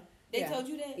time. They Yeah. told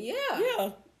you that? Yeah. Yeah.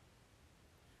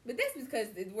 But that's because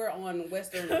we're on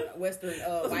Western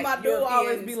white My dude European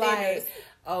always be like, standards.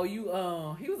 "Oh, you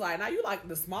he was like, now you like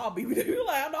the small BBW." You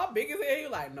like, I'm not big as hell. You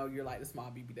like, no, you're like the small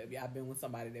BBW. I've been with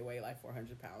somebody that weigh like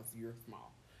 400 pounds. You're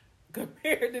small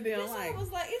compared to them. That's why Like, I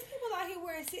was like, it's people out here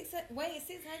weighing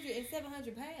 600 and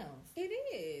 700 pounds. It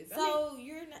is. I mean, So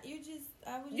you're not. You're just.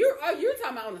 I was. you're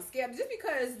talking about on a scale. Just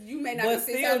because you may not But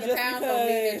be still, 600 just pounds don't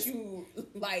mean because- that you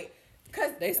like.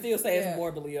 Cause they still say Yeah. it's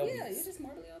morbidly obese. yeah, you're just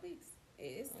morbidly obese.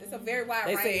 It's a very wide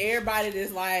They range. say everybody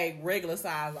that's like regular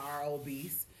size are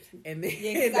obese. And then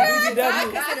Yeah, 'cause the I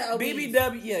consider obese.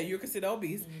 BBW, yeah, you're considered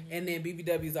obese. And then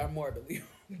BBWs are morbidly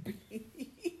obese.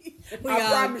 We I all-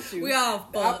 promise you. we all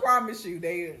I fucked. promise you.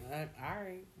 They, all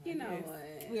right. You know Yes.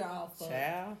 what? We're all fucked.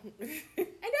 Child. And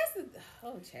that's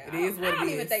the child. It is what I don't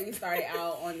it even is. think we started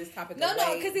out on this topic. No, of no,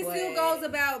 weight, because it still but- goes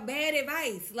about bad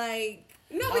advice. Like,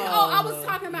 No, I was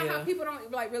talking about how people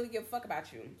don't like really give a fuck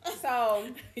about you. So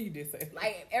You did say that.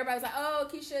 like everybody's like, "Oh,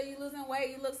 Keisha, you losing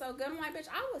weight? You look so good." I'm like, "Bitch,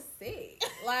 I was sick.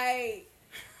 Like,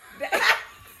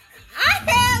 I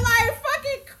had like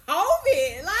fucking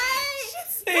COVID. Like,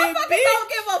 said, Motherfuckers don't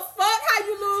give a fuck how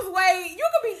you lose weight. You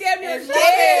could be damn near As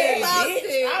dead. long as,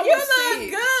 bitch, I You was look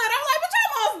sick. good. I'm like, but you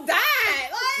almost died.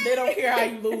 Like, They don't care how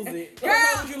you lose it. girl,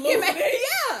 As long as you lose it.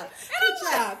 yeah.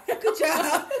 And I'm Good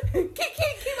job.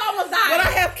 keep almost dying. But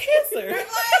I have cancer.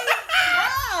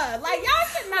 Bruh, like y'all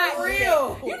should not For do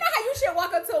real. that. You know how you should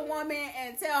walk up to a woman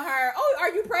and tell her, "Oh,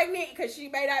 are you pregnant?" Because she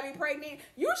may not be pregnant.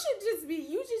 You should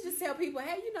just tell people,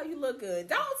 "Hey, you know you look good."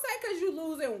 Don't say because you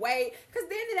losing weight, because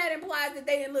then that implies that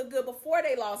they didn't look good before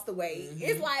they lost the weight.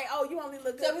 It's like, oh, you only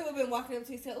look good. Some people been walking up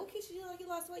to you and say, "Oh, Keisha, you look like you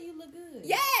lost weight. You look good."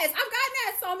 Yes, I've gotten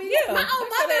that so many. Yeah, My own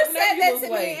they say mother that said whenever you that lose to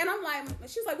weight. me, and I'm like,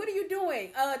 she's like, "What are you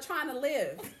doing? Trying to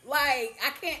live? Like,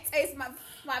 I can't taste my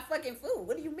fucking food.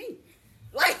 What do you mean?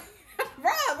 Like,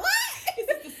 bruh, what?"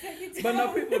 But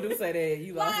no, people do say that.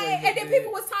 You lost weight. Like, and then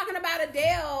people was talking about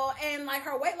Adele and like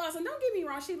her weight loss. And don't get me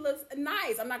wrong, she looks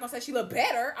nice. I'm not gonna say she look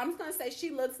better. I'm just gonna say she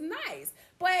looks nice.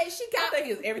 But she I got think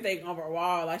it's everything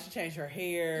overall. Like, she changed her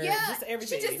hair. yeah, Just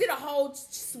everything. she just did a whole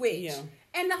switch. Yeah.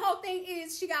 And the whole thing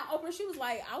is, she got Oprah. She was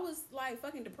like, I was like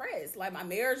fucking depressed. Like my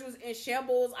marriage was in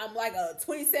shambles. I'm like a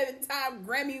 27-time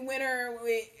Grammy winner.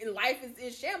 And life is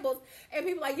in shambles. And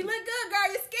people like, you look good,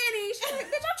 girl. You're skinny. She's like,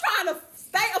 bitch, I'm trying to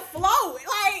stay afloat.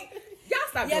 Like, y'all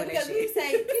stop Yeah, doing because that we shit.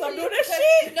 say, Stop Keisha, doing that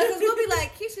shit. No, because we'll be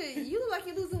like, Keisha, you look like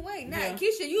you're losing weight. Nah, Yeah.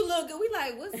 Keisha, you look good. We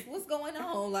like, what's going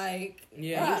on? Like,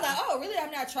 Yeah. you be like, oh, really?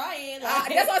 I'm not trying. Like,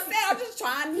 That's what I said. I'm just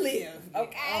trying to live.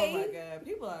 Okay. Oh my god,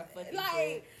 people are fucking Like,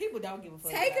 like people don't give a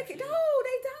fuck. Take about a shit. no,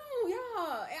 they don't,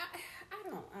 y'all.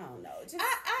 I don't know. Just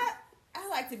I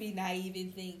like to be naive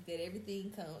and think that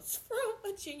everything comes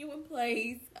from a genuine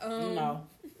place. No. I don't know.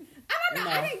 No.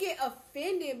 I didn't get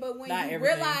offended, but when Not you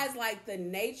everything. realize like the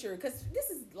nature, because this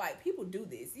is like people do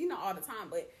this, all the time.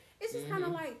 But it's just kind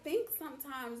of like think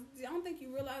sometimes. I don't think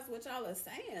you realize what y'all are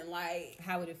saying. Like,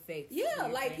 How it affects. yeah, your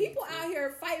like family, people too. out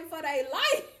here fighting for their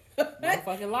life.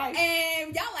 Motherfucking life.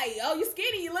 And y'all like, oh, you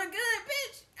skinny, you look good,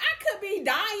 bitch. I could be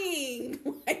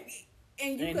dying. Like,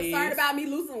 and you And concerned is. about me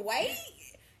losing weight?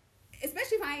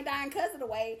 Especially if I ain't dying because of the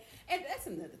weight. And that's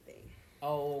another thing.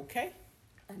 Okay.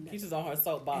 Another. Keisha's on her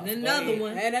soapbox. And Go another ahead.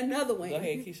 one. And another one. Go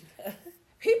ahead, Keisha.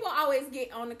 People always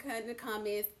get on the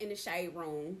comments in the shade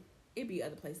room. It be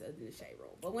other places other than the shade room.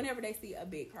 But whenever they see a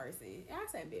big person, and I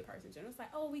say big person in general, it's like,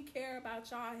 oh, we care about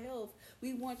y'all health.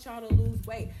 We want y'all to lose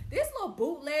weight. This little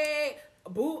bootleg,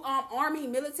 army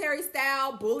military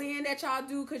style bullying that y'all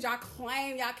do because y'all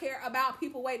claim y'all care about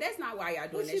people weight. That's not why y'all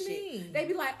doing What that you shit. mean? They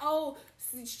be like, oh,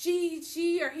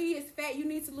 she or he is fat. You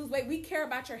need to lose weight. We care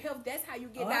about your health. That's how you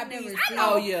get Oh, I've diabetes. never I seen- know.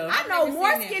 Oh, yeah. I know I've never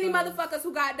more seen that, skinny bro. motherfuckers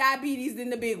who got diabetes than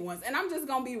the big ones. And I'm just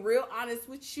gonna be real honest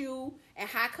with you. And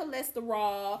high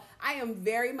cholesterol. I am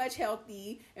very much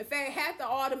healthy. In fact, half of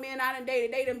all the men I done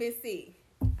dated, they done been sick.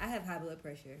 I have high blood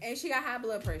pressure. And she got high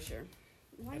blood pressure.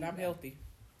 Why And you I'm got- healthy.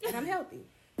 And I'm healthy.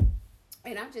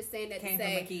 And I'm just saying that Came to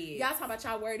from say, my kids. y'all talking about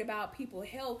y'all worried about people's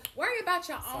health. Worry about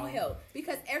your own health.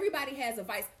 Because everybody has a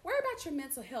vice. Worry about your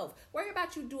mental health. Worry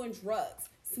about you doing drugs,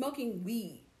 smoking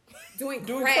weed, doing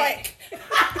crack.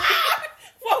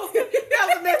 That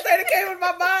was the next thing that came in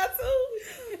my mind,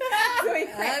 too. Doing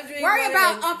I'm crack. drinking Worry water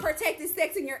about and- unprotected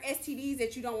sex and your STDs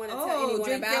that you don't want to tell Oh, anyone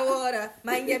drink about. your water.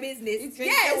 Mind your business.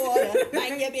 Drink Yes. your water.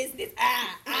 Mind your business.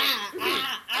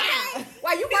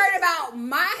 While you worried about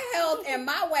my health and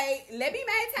my weight, let me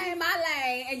maintain my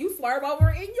lane and you swerve over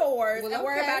in yours Well, and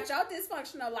worry okay. about your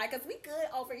dysfunctional life. Because we good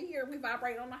over here. We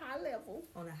vibrate on a high level.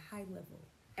 On a high level.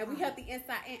 And we healthy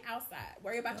inside and outside.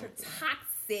 Worry about your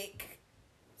toxic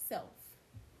self.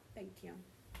 Thank you.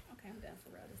 Okay, I'm done for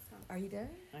real this time. Are you done?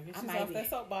 I guess I she's might off be. that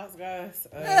soapbox, guys.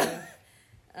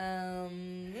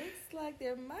 Looks like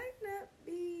there might not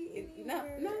be No.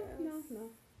 anywhere else.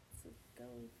 So go.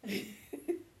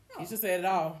 Keisha said it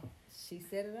all. She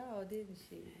said it all, didn't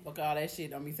she? Fuck all that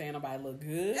shit. Don't be saying nobody look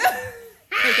good.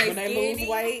 They When they lose skinny?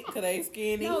 weight, because they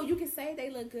skinny. No, you can say they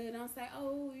look good. Don't say,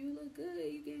 oh, you look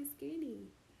good. You getting skinny.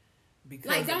 Because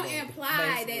Like, of don't that, imply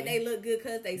basically. that they look good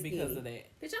because they skinny. Because of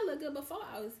that. Bitch, I look good before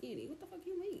I was skinny. What the fuck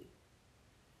you mean?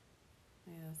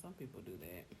 Yeah, some people do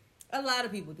that. A lot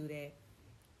of people do that.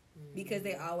 Because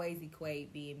they always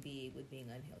equate being big with being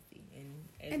unhealthy. And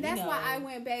And we that's know, why I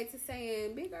went back to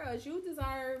saying, big girls, you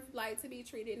deserve like to be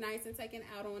treated nice and taken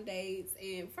out on dates.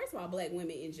 And first of all, black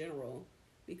women in general,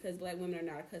 because black women are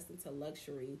not accustomed to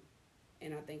luxury.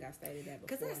 And I think I stated that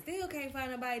before. Because I still can't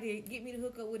find nobody to get me to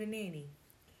hook up with a nanny.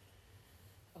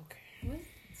 Okay. What?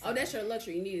 Oh, that's your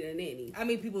luxury. You needed a nanny. I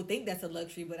mean, people think that's a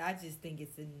luxury, but I just think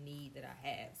it's a need that I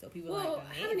have. So people Well, like a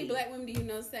nanny. how many black women do you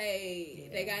know say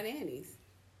Yeah. they got nannies?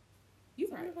 You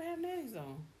Some probably. people have nannies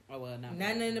on. Oh, well, not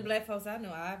None of the black folks I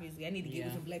know, obviously. I need to get Yeah.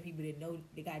 with some black people that know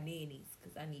they got nannies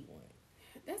because I need one.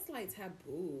 that's like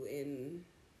taboo in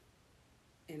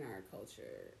our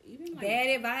culture. Even like Bad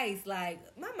advice. Like,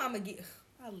 my mama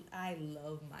I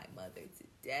love my mother to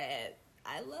death.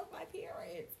 I love my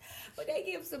parents. But they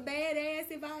give some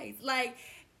badass advice. Like,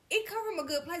 it come from a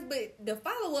good place, but the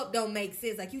follow-up don't make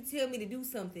sense. Like, you tell me to do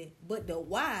something, but the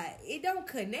why, it don't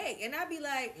connect. And I be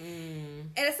like, and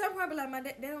at some point I be like,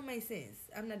 that don't make sense.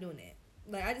 I'm not doing that.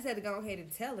 Like, I just had to go ahead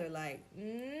and tell her, like,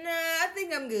 nah, I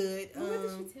think I'm good. Well, what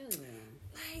did she tell you?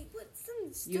 Like, what,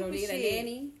 some stupid You don't need shit. a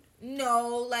nanny?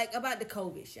 No, like, about the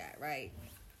COVID shot, right?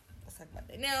 Let's talk about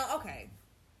that. Now, okay.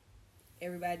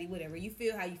 Everybody, whatever. You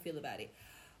feel how you feel about it.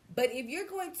 But if you're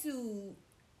going to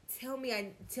tell me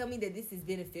that this is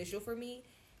beneficial for me,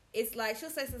 it's like, she'll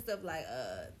say some stuff like,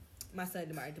 my son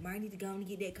Damari need to go and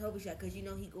get that COVID shot because you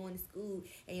know he going to school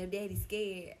and your daddy's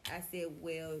scared. I said,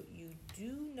 well, you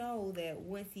do know that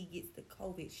once he gets the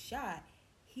COVID shot,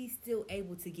 he's still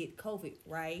able to get COVID,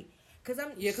 right? Because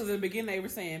in the beginning they were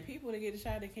saying people that get the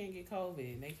shot they can't get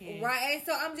COVID. They can't. Right, and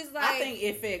so I'm just like, I think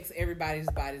it affects everybody's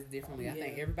bodies differently. I Yeah.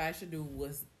 think everybody should do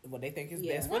what they think is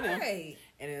best for them, and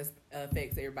it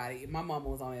affects everybody. My mama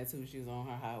was on that too. She was on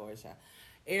her high horse shot.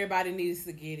 Everybody needs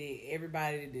to get it.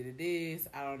 Everybody did this.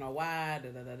 I don't know why.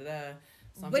 Da da da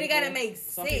da. But it gotta make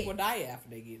sense. Some people die after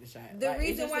they get the shot. The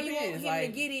reason why you want him to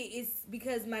get it is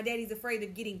because my daddy's afraid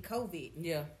of getting COVID.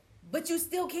 Yeah. But you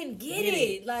still can get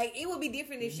it. Like, it would be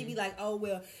different if she be like, oh,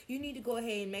 well, you need to go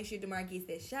ahead and make sure DeMar gets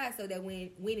that shot so that when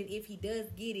and if he does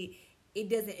get it, it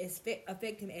doesn't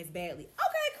affect him as badly.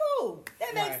 Okay, cool.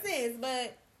 That makes sense.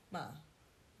 But, Ma.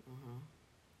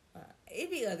 It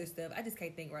be other stuff. I just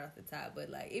can't think right off the top. But,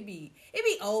 like, it be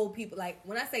old people. Like,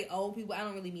 when I say old people, I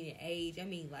don't really mean in age. I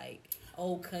mean, like,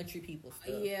 old country people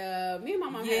stuff. Yeah, me and my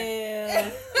mom. Yeah.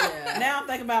 Now I'm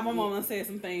thinking about my mama said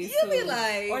some things. You too. be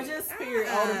like, or just period.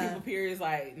 Older people. Periods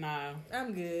like, nah,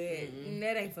 I'm good.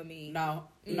 That ain't for me. no.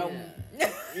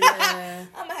 Yeah.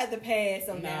 I'm gonna have to pass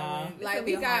on that one. It's Like gonna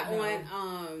we be a got hard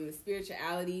on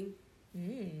spirituality.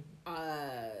 Mm.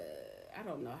 I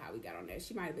don't know how we got on there.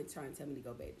 She might have been trying to tell me to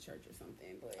go back to church or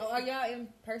something. But Oh, are y'all in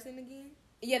person again?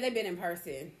 yeah, they've been in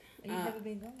person. And you haven't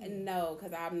been going? No,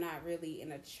 because I'm not really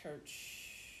in a church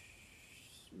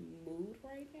mood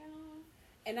right now.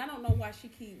 And I don't know why she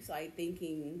keeps like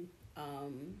thinking.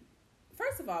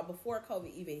 First of all, before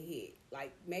COVID even hit,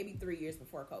 like maybe 3 years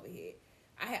before COVID hit,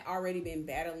 I had already been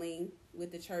battling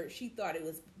with the church. She thought it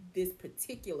was this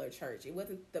particular church. It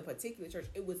wasn't the particular church.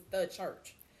 It was the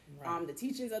church. Right. The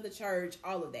teachings of the church,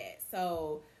 all of that.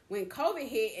 So when COVID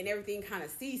hit and everything kind of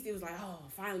ceased, it was like, oh,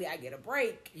 finally I get a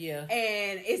break. Yeah.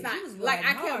 And it's not like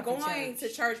I kept going to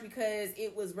church because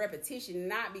it was repetition,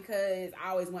 not because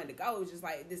I always wanted to go. It was just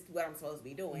like, this is what I'm supposed to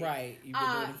be doing. Right. You've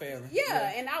been doing it forever.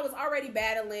 Yeah, and I was already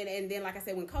battling. And then, like I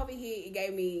said, when COVID hit, it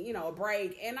gave me, a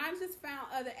break. And I just found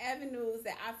other avenues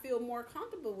that I feel more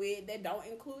comfortable with that don't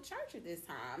include church at this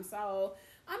time. So,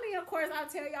 I mean, of course, I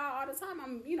tell y'all all the time,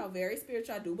 I'm, very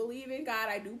spiritual. I do believe in God.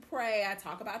 I do pray. I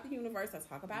talk about the universe. I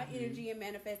talk about energy and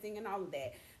manifesting and all of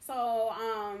that. So,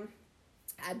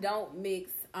 I don't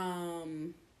mix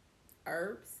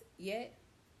herbs yet.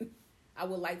 I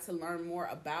would like to learn more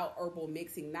about herbal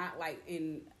mixing, not like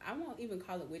I won't even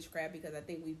call it witchcraft because I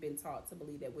think we've been taught to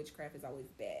believe that witchcraft is always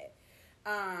bad.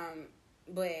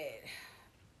 But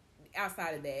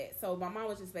outside of that, so my mom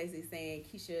was just basically saying,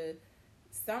 Keisha,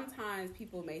 sometimes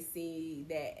people may see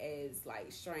that as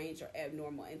like strange or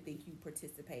abnormal and think you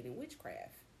participate in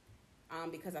witchcraft.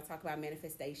 Because I talk about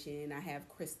manifestation, I have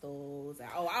crystals.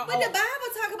 But the Bible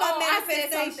talk about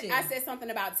manifestation. I said something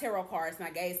about tarot cards, and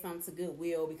I gave some to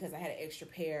Goodwill because I had an extra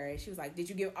pair. And she was like, "Did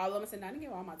you give all of them?" I said, "No, I didn't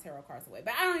give all my tarot cards away."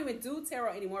 But I don't even do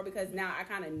tarot anymore because now I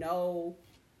kind of know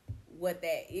what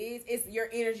that is. It's your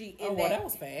energy in that. Oh, that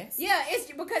was fast. Yeah, it's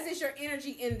because it's your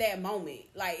energy in that moment.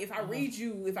 Like if I read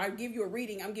you, if I give you a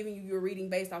reading, I'm giving you your reading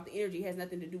based off the energy. It has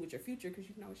nothing to do with your future because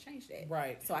you can always change that.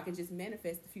 Right. So I can just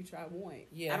manifest the future I want.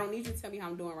 Yeah. I don't need you to tell me how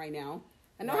I'm doing right now.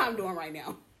 I know how I'm doing right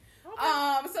now.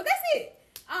 Okay. So that's it.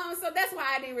 So that's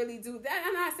why I didn't really do that.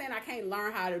 I'm not saying I can't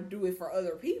learn how to do it for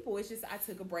other people. It's just I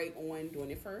took a break on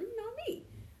doing it for me.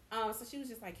 So she was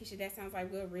just like, Keisha, that sounds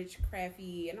like real rich,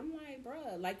 crafty. And I'm like,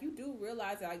 bruh, like you do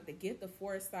realize that like the gift of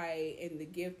foresight and the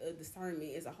gift of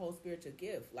discernment is a whole spiritual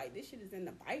gift. Like this shit is in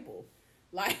the Bible.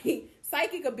 Like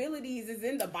psychic abilities is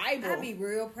in the Bible. I'd be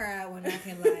real proud when I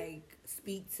can like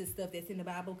speak to stuff that's in the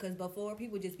Bible because before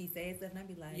people just be saying stuff and I'd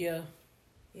be like, yeah,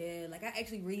 like I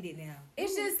actually read it now.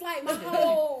 It's just like my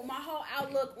whole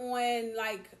outlook on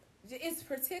like it's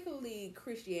particularly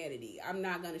Christianity. I'm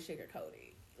not gonna sugarcoat it.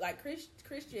 Like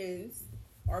Christians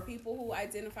or people who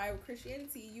identify with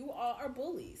Christianity, you all are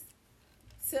bullies.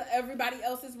 to everybody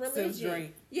else's religion.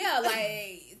 Drink. Yeah,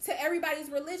 like to everybody's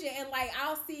religion. And like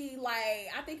I'll see, like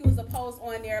I think it was a post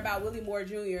on there about Willie Moore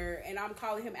Jr. and I'm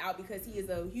calling him out because he is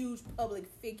a huge public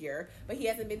figure, but he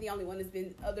hasn't been the only one. There's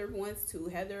been other ones too,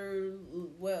 Heather,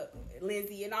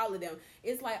 Lindsay, and all of them.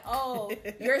 It's like, oh,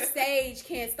 your sage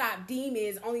can't stop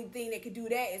demons. Only thing that could do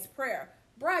that is prayer.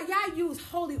 Bruh, y'all use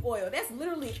holy oil. That's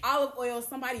literally olive oil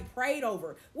somebody prayed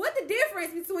over. What the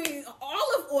difference between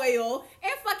olive oil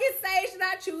and fucking sage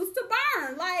that I choose to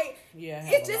burn? Like,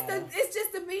 it's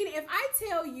just the meaning. If I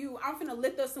tell you I'm finna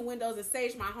lift up some windows and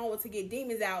sage my home to get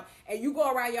demons out, and you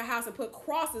go around your house and put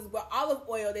crosses with olive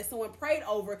oil that someone prayed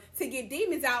over to get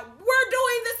demons out, we're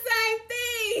doing the same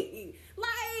thing.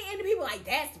 Like, and the people like,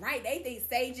 that's right. They think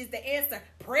sage is the answer.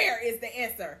 Prayer is the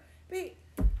answer. But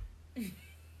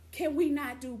can we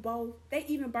not do both? They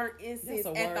even burn incense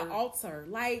at the altar.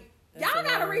 Like, y'all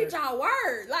gotta read y'all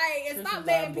word. Like, and stop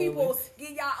letting people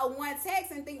give y'all a one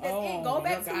text and think that's it. Go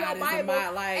back to your Bible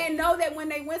and know that when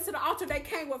they went to the altar, they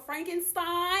came with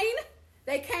Frankenstein.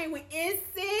 They came with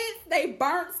incense. They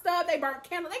burnt stuff. They burnt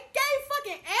candles. They gave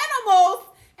fucking animals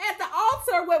at the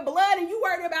altar with blood, and you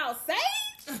worried about sage?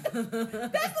 That's the least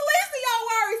of y'all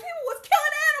worries. People was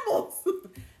killing animals.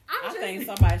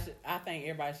 I think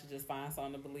everybody should just find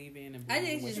something to believe in. And I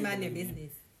think it's just mind their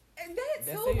business. And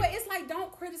that too, but it's like,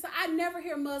 don't criticize. I never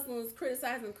hear Muslims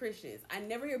criticizing Christians. I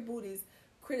never hear Buddhists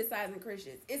criticizing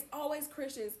Christians. It's always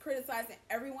Christians criticizing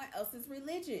everyone else's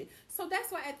religion. So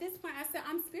that's why at this point I said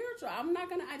I'm spiritual. I'm not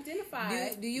going to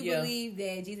identify. Do you believe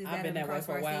that Jesus died on the cross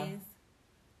for our sins?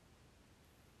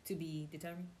 To be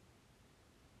determined?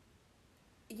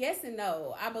 Yes and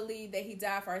no. I believe that he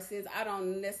died for our sins. I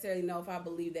don't necessarily know if I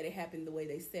believe that it happened the way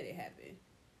they said it happened.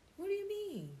 What do you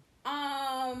mean?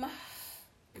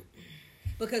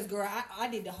 Because girl, I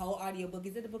did the whole audiobook.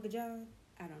 Is it the Book of John?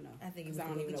 I don't know. I think it's I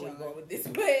don't even know where John. you're going with this,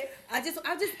 but I'm just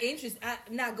interested.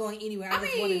 I'm not going anywhere. I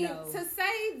just mean, want to know. To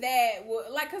say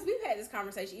that, like, because we've had this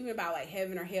conversation even about like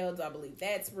heaven or hell. Do I believe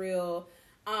that's real?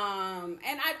 And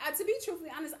I to be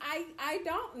truthfully honest, I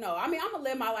don't know. I mean, I'm gonna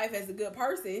live my life as a good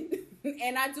person,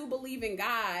 and I do believe in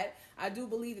God. I do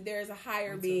believe that there is a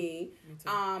higher being.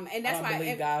 And that's why I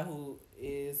believe God who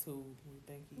is who we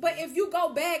think he But is. if you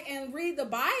go back and read the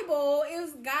Bible,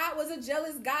 God was a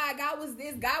jealous God. God was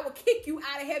this. God would kick you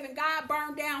out of heaven. God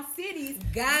burned down cities.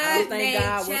 God made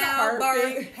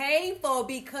childbirth painful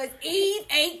because Eve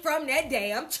ate from that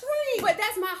damn tree. But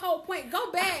that's my whole point.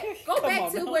 Go back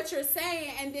to what you're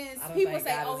saying, and then people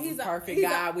say, God "Oh, he's a perfect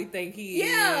God." We think he is.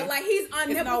 Yeah, like he's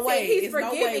omnipotent. No way. He's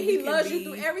forgiving. No way he loves you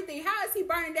through everything. How is he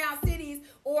burning down cities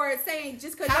or saying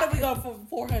just because? How did we go from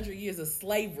 400 years of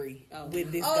slavery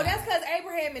with this? Oh, that's because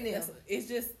Abraham and them. It's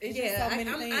just so many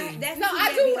things.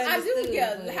 I do.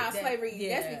 Yeah, how slavery.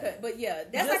 Yeah. That's because. But yeah,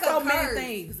 that's like so many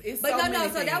things. It's but so many so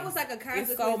things. that was like a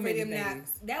consequence so for many them.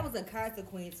 things. That was a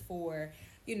consequence for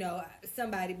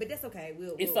somebody. But that's okay.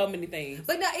 It's so many things.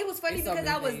 But no, it was funny because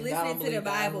I was listening to the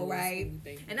Bible, God right?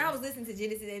 And I was listening to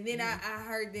Genesis, and then I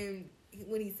heard them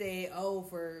when he said, "Oh,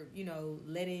 for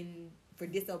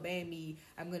disobeying me,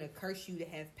 I'm gonna curse you to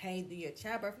have pain through your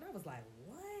childbirth." And I was like,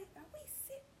 "What? Are we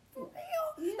sick for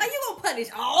real? Yeah. Like you gonna punish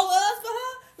all of us for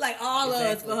her? Like all of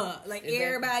us for her? Like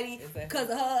everybody because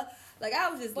of her?" Like I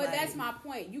was just. But that's my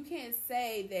point. You can't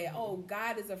say that. Oh,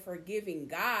 God is a forgiving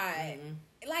God.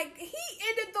 Like he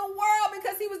ended the world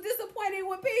because he was disappointed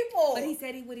with people. But he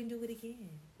said he wouldn't do it again.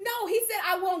 No, he said,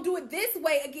 I won't do it this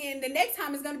way again. The next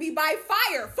time it's going to be by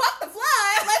fire. Fuck the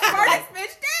flood. Let's burn this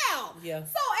bitch down. Yeah.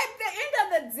 So at the end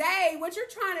of the day, what you're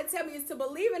trying to tell me is to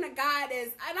believe in a God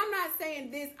and I'm not saying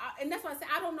this, and that's why I say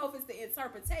I don't know if it's the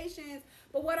interpretations,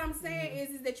 but what I'm saying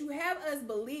is that you have us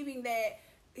believing that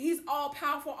he's all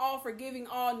powerful, all forgiving,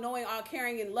 all knowing, all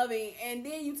caring and loving, and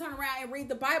then you turn around and read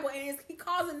the Bible and he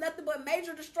causing nothing but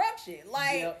major destruction.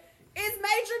 Like, it's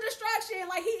major destruction.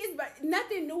 Like, he is,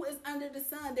 nothing new is under the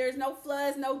sun. There's no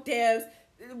floods, no deaths.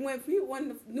 When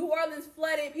New Orleans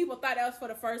flooded, people thought that was for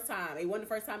the first time. It wasn't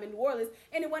the first time in New Orleans,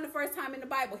 and it wasn't the first time in the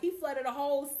Bible. He flooded a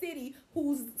whole city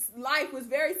whose life was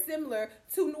very similar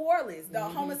to New Orleans. The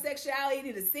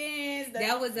homosexuality, the sins.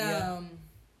 That was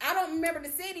I don't remember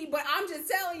the city, but I'm just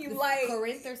telling you, like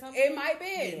Corinth or something. It might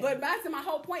be, but back to my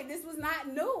whole point. This was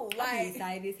not new. Like, I be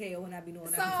excited as hell when I be doing.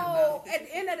 So at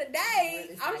the end of the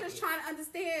day, I'm just trying to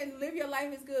understand. Live your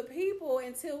life as good people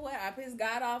until what I piss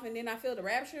God off, and then I feel the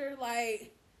rapture.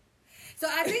 Like, so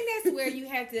I think that's where you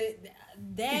have to.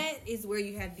 That is where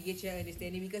you have to get your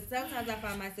understanding, because sometimes I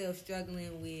find myself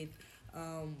struggling with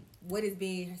what is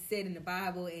being said in the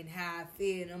Bible and how I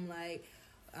feel, and I'm like,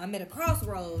 I'm at a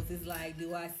crossroads. It's like,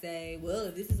 do I say,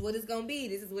 well, this is what it's gonna be,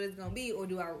 this is what it's gonna be, or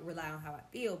do I rely on how I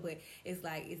feel? But it's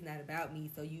like, it's not about me.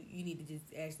 So you need to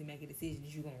just actually make a decision.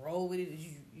 Is you gonna roll with it? Or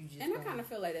you just? And I kind of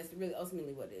feel like that's really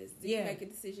ultimately what it is. Do you make a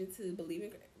decision to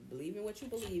believe in what you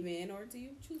believe in, or do you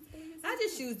choose to believe in? I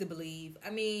just choose to believe. I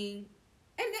mean,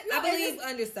 I believe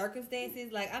under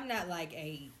circumstances. Like, I'm not like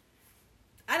I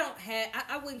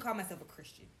wouldn't call myself a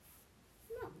Christian.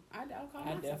 No, I don't call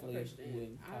I myself definitely a Christian.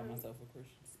 wouldn't call myself a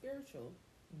Christian. Spiritual.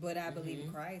 But I believe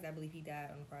in Christ. I believe he died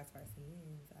on the cross for our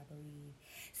sins. I believe.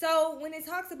 So when it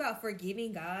talks about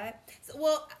forgiving God,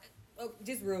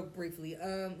 just real briefly,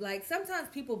 like sometimes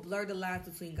people blur the lines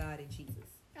between God and Jesus.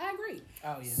 I agree.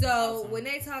 Oh yeah. So awesome. when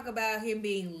they talk about him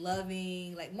being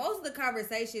loving, like most of the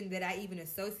conversation that I even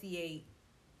associate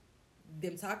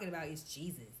them talking about is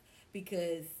Jesus,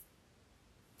 because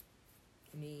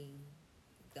I mean,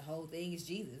 the whole thing is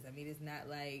Jesus. I mean, it's not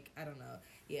like, I don't know.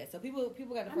 Yeah, so people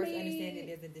got to first understand that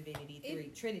there's a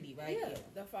divinity, Trinity, right? Yeah,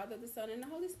 the Father, the Son, and the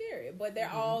Holy Spirit. But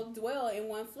they're all dwell in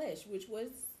one flesh, which was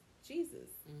Jesus.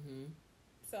 Mm-hmm.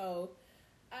 So,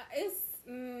 it's...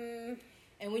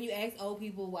 And when you ask old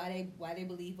people why they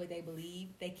believe what they believe,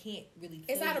 they can't really.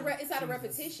 It's out of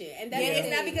repetition, and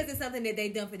it's not because it's something that they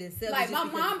done for themselves. Like my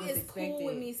mom is cool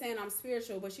with me saying I'm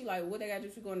spiritual, but she like, what they got to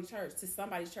do to go to church, to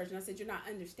somebody's church? And I said, you're not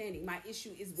understanding. My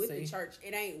issue is with the church.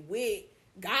 It ain't with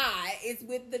God. It's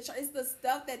with the church. It's the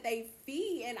stuff that they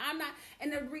feed, and I'm not.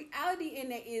 And the reality in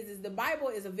that is the Bible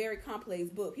is a very complex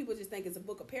book. People just think it's a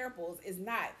book of parables. It's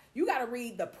not. You got to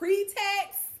read the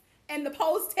pre-text and the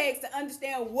post text to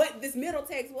understand what this middle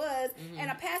text was. And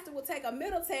a pastor will take a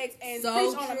middle text and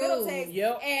preach on a middle text,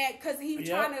 and because he's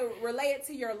trying to relate it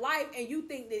to your life, and you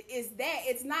think that it's that.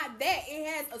 It's not that. It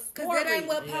has a story. Because that ain't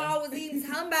what Paul was even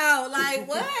talking about. Like,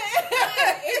 what?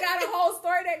 It got a whole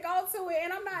story that goes to it,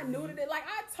 and I'm not new to it. Like,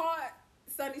 I taught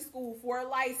Sunday school for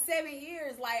like 7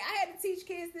 years. Like, I had to teach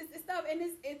kids this stuff, and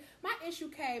my issue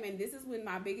came, and this is when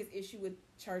my biggest issue with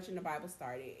church and the Bible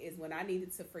started, is when I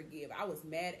needed to forgive. I was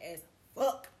mad as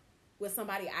fuck with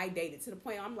somebody I dated, to the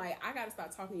point I'm like, I gotta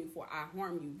stop talking to you before I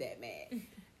harm you that mad.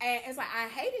 And it's like, I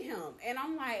hated him, and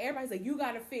I'm like, everybody's like, you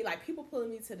gotta fit, like, people pulling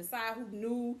me to the side who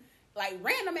knew, like,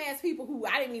 random ass people who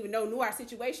I didn't even know knew our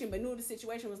situation, but knew the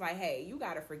situation was like, hey, you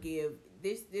gotta forgive,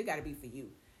 this gotta be for you.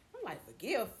 I'm like,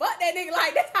 forgive? Fuck that nigga.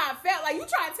 Like, that's how I felt. Like, you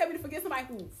trying to tell me to forgive somebody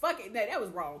who, fuck it, that was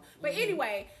wrong. But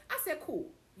anyway, I said, cool.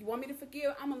 You want me to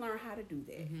forgive? I'm going to learn how to do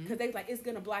that. Because they like, it's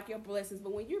going to block your blessings.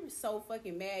 But when you're so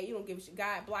fucking mad, you don't give a shit.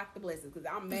 God block the blessings, because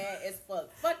I'm mad as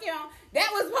fuck. Fuck y'all. That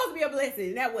was supposed to be a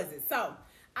blessing. That wasn't. So,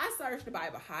 I searched the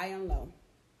Bible high and low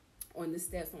on the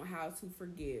steps on how to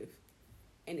forgive.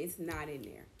 And it's not in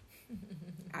there.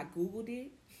 I Googled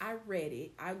it. I read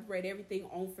it. I read everything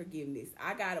on forgiveness.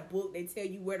 I got a book. They tell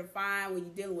you where to find when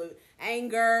you're dealing with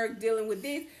anger, dealing with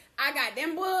this. I got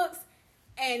them books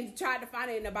and tried to find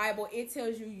it in the Bible. It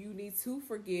tells you need to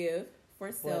forgive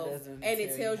for self. And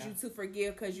it tells you to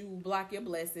forgive because you block your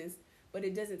blessings. But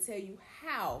it doesn't tell you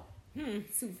how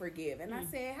to forgive. And I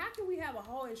said, how can we have a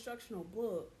whole instructional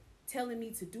book telling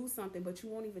me to do something, but you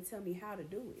won't even tell me how to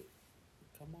do it?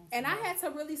 And I had to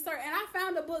really search, and I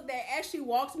found a book that actually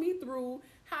walks me through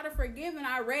how to forgive, and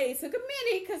I read it. It took a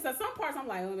minute, because at some parts I'm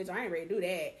like, oh, bitch, I ain't ready to do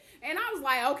that. And I was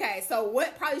like, okay, so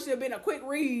what probably should have been a quick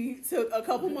read took a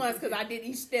couple months, because I did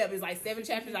each step. It's like 7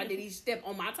 chapters. I did each step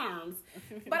on my terms.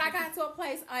 But I got to a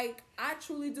place, like, I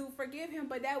truly do forgive him,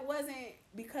 but that wasn't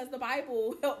because the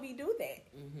Bible helped me do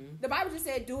that. The Bible just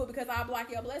said, do it because I'll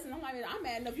block your blessings. I'm like, I'm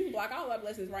mad enough you can block all our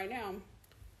blessings right now,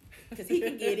 because he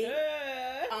can get it.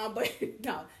 But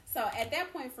no. So at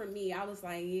that point for me, I was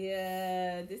like,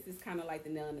 yeah, this is kind of like the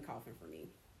nail in the coffin for me.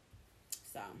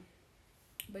 So,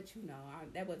 but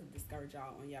that wasn't discourage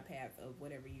y'all on your path of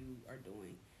whatever you are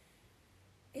doing.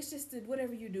 It's just that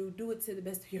whatever you do it to the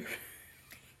best of your.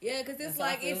 Yeah, because it's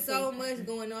like, it's so much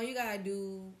going on. You gotta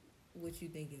do what you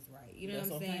think is right. You know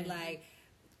what I'm saying? Like,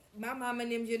 my mama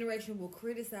and them generation will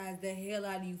criticize the hell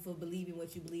out of you for believing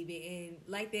what you believe in. And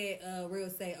like that real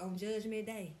say, on Judgment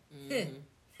Day.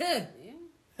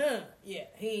 Yeah,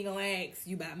 he ain't gonna ask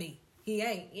you about me. He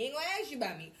ain't gonna ask you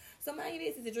about me. So mind you,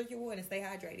 this is to drink your water and stay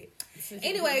hydrated.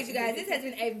 Anyways, you guys, this has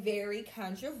been a very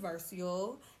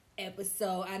controversial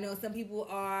episode. I know some people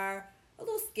are a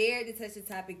little scared to touch the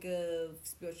topic of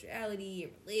spirituality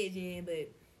and religion,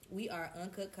 but we are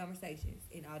uncut conversations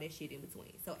and all that shit in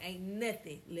between. So ain't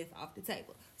nothing left off the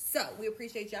table. So we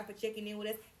appreciate y'all for checking in with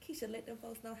us. Keisha, let them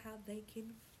folks know how they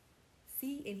can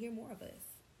see and hear more of us.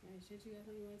 Shit, you got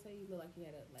something you want to say? You look like you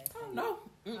had a last time. No.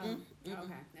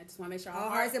 Okay. I just want to make sure all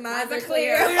hearts and minds are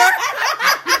clear.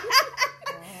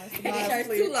 Church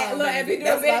too long. Look, as we do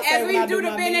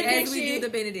the benediction. As we do the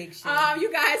benediction.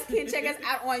 You guys can check us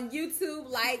out on YouTube.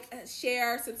 Like,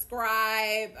 share,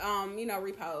 subscribe.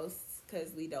 Repost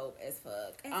because we dope as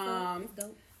fuck.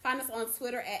 Dope. Find us on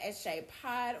Twitter at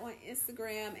SJPod, on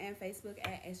Instagram and Facebook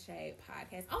at SJ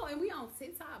Podcast. Oh, and we on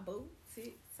TikTok, boo.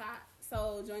 TikTok.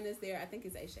 So join us there. I think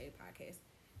it's SJ Podcast.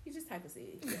 You just type us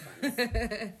in. You'll find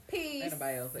us. Peace.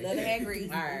 Anybody else say Let that? them agree.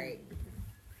 All right.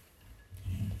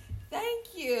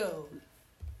 Thank you.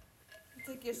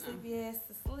 Take your sleepy ass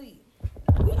to sleep.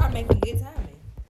 We are making good timing.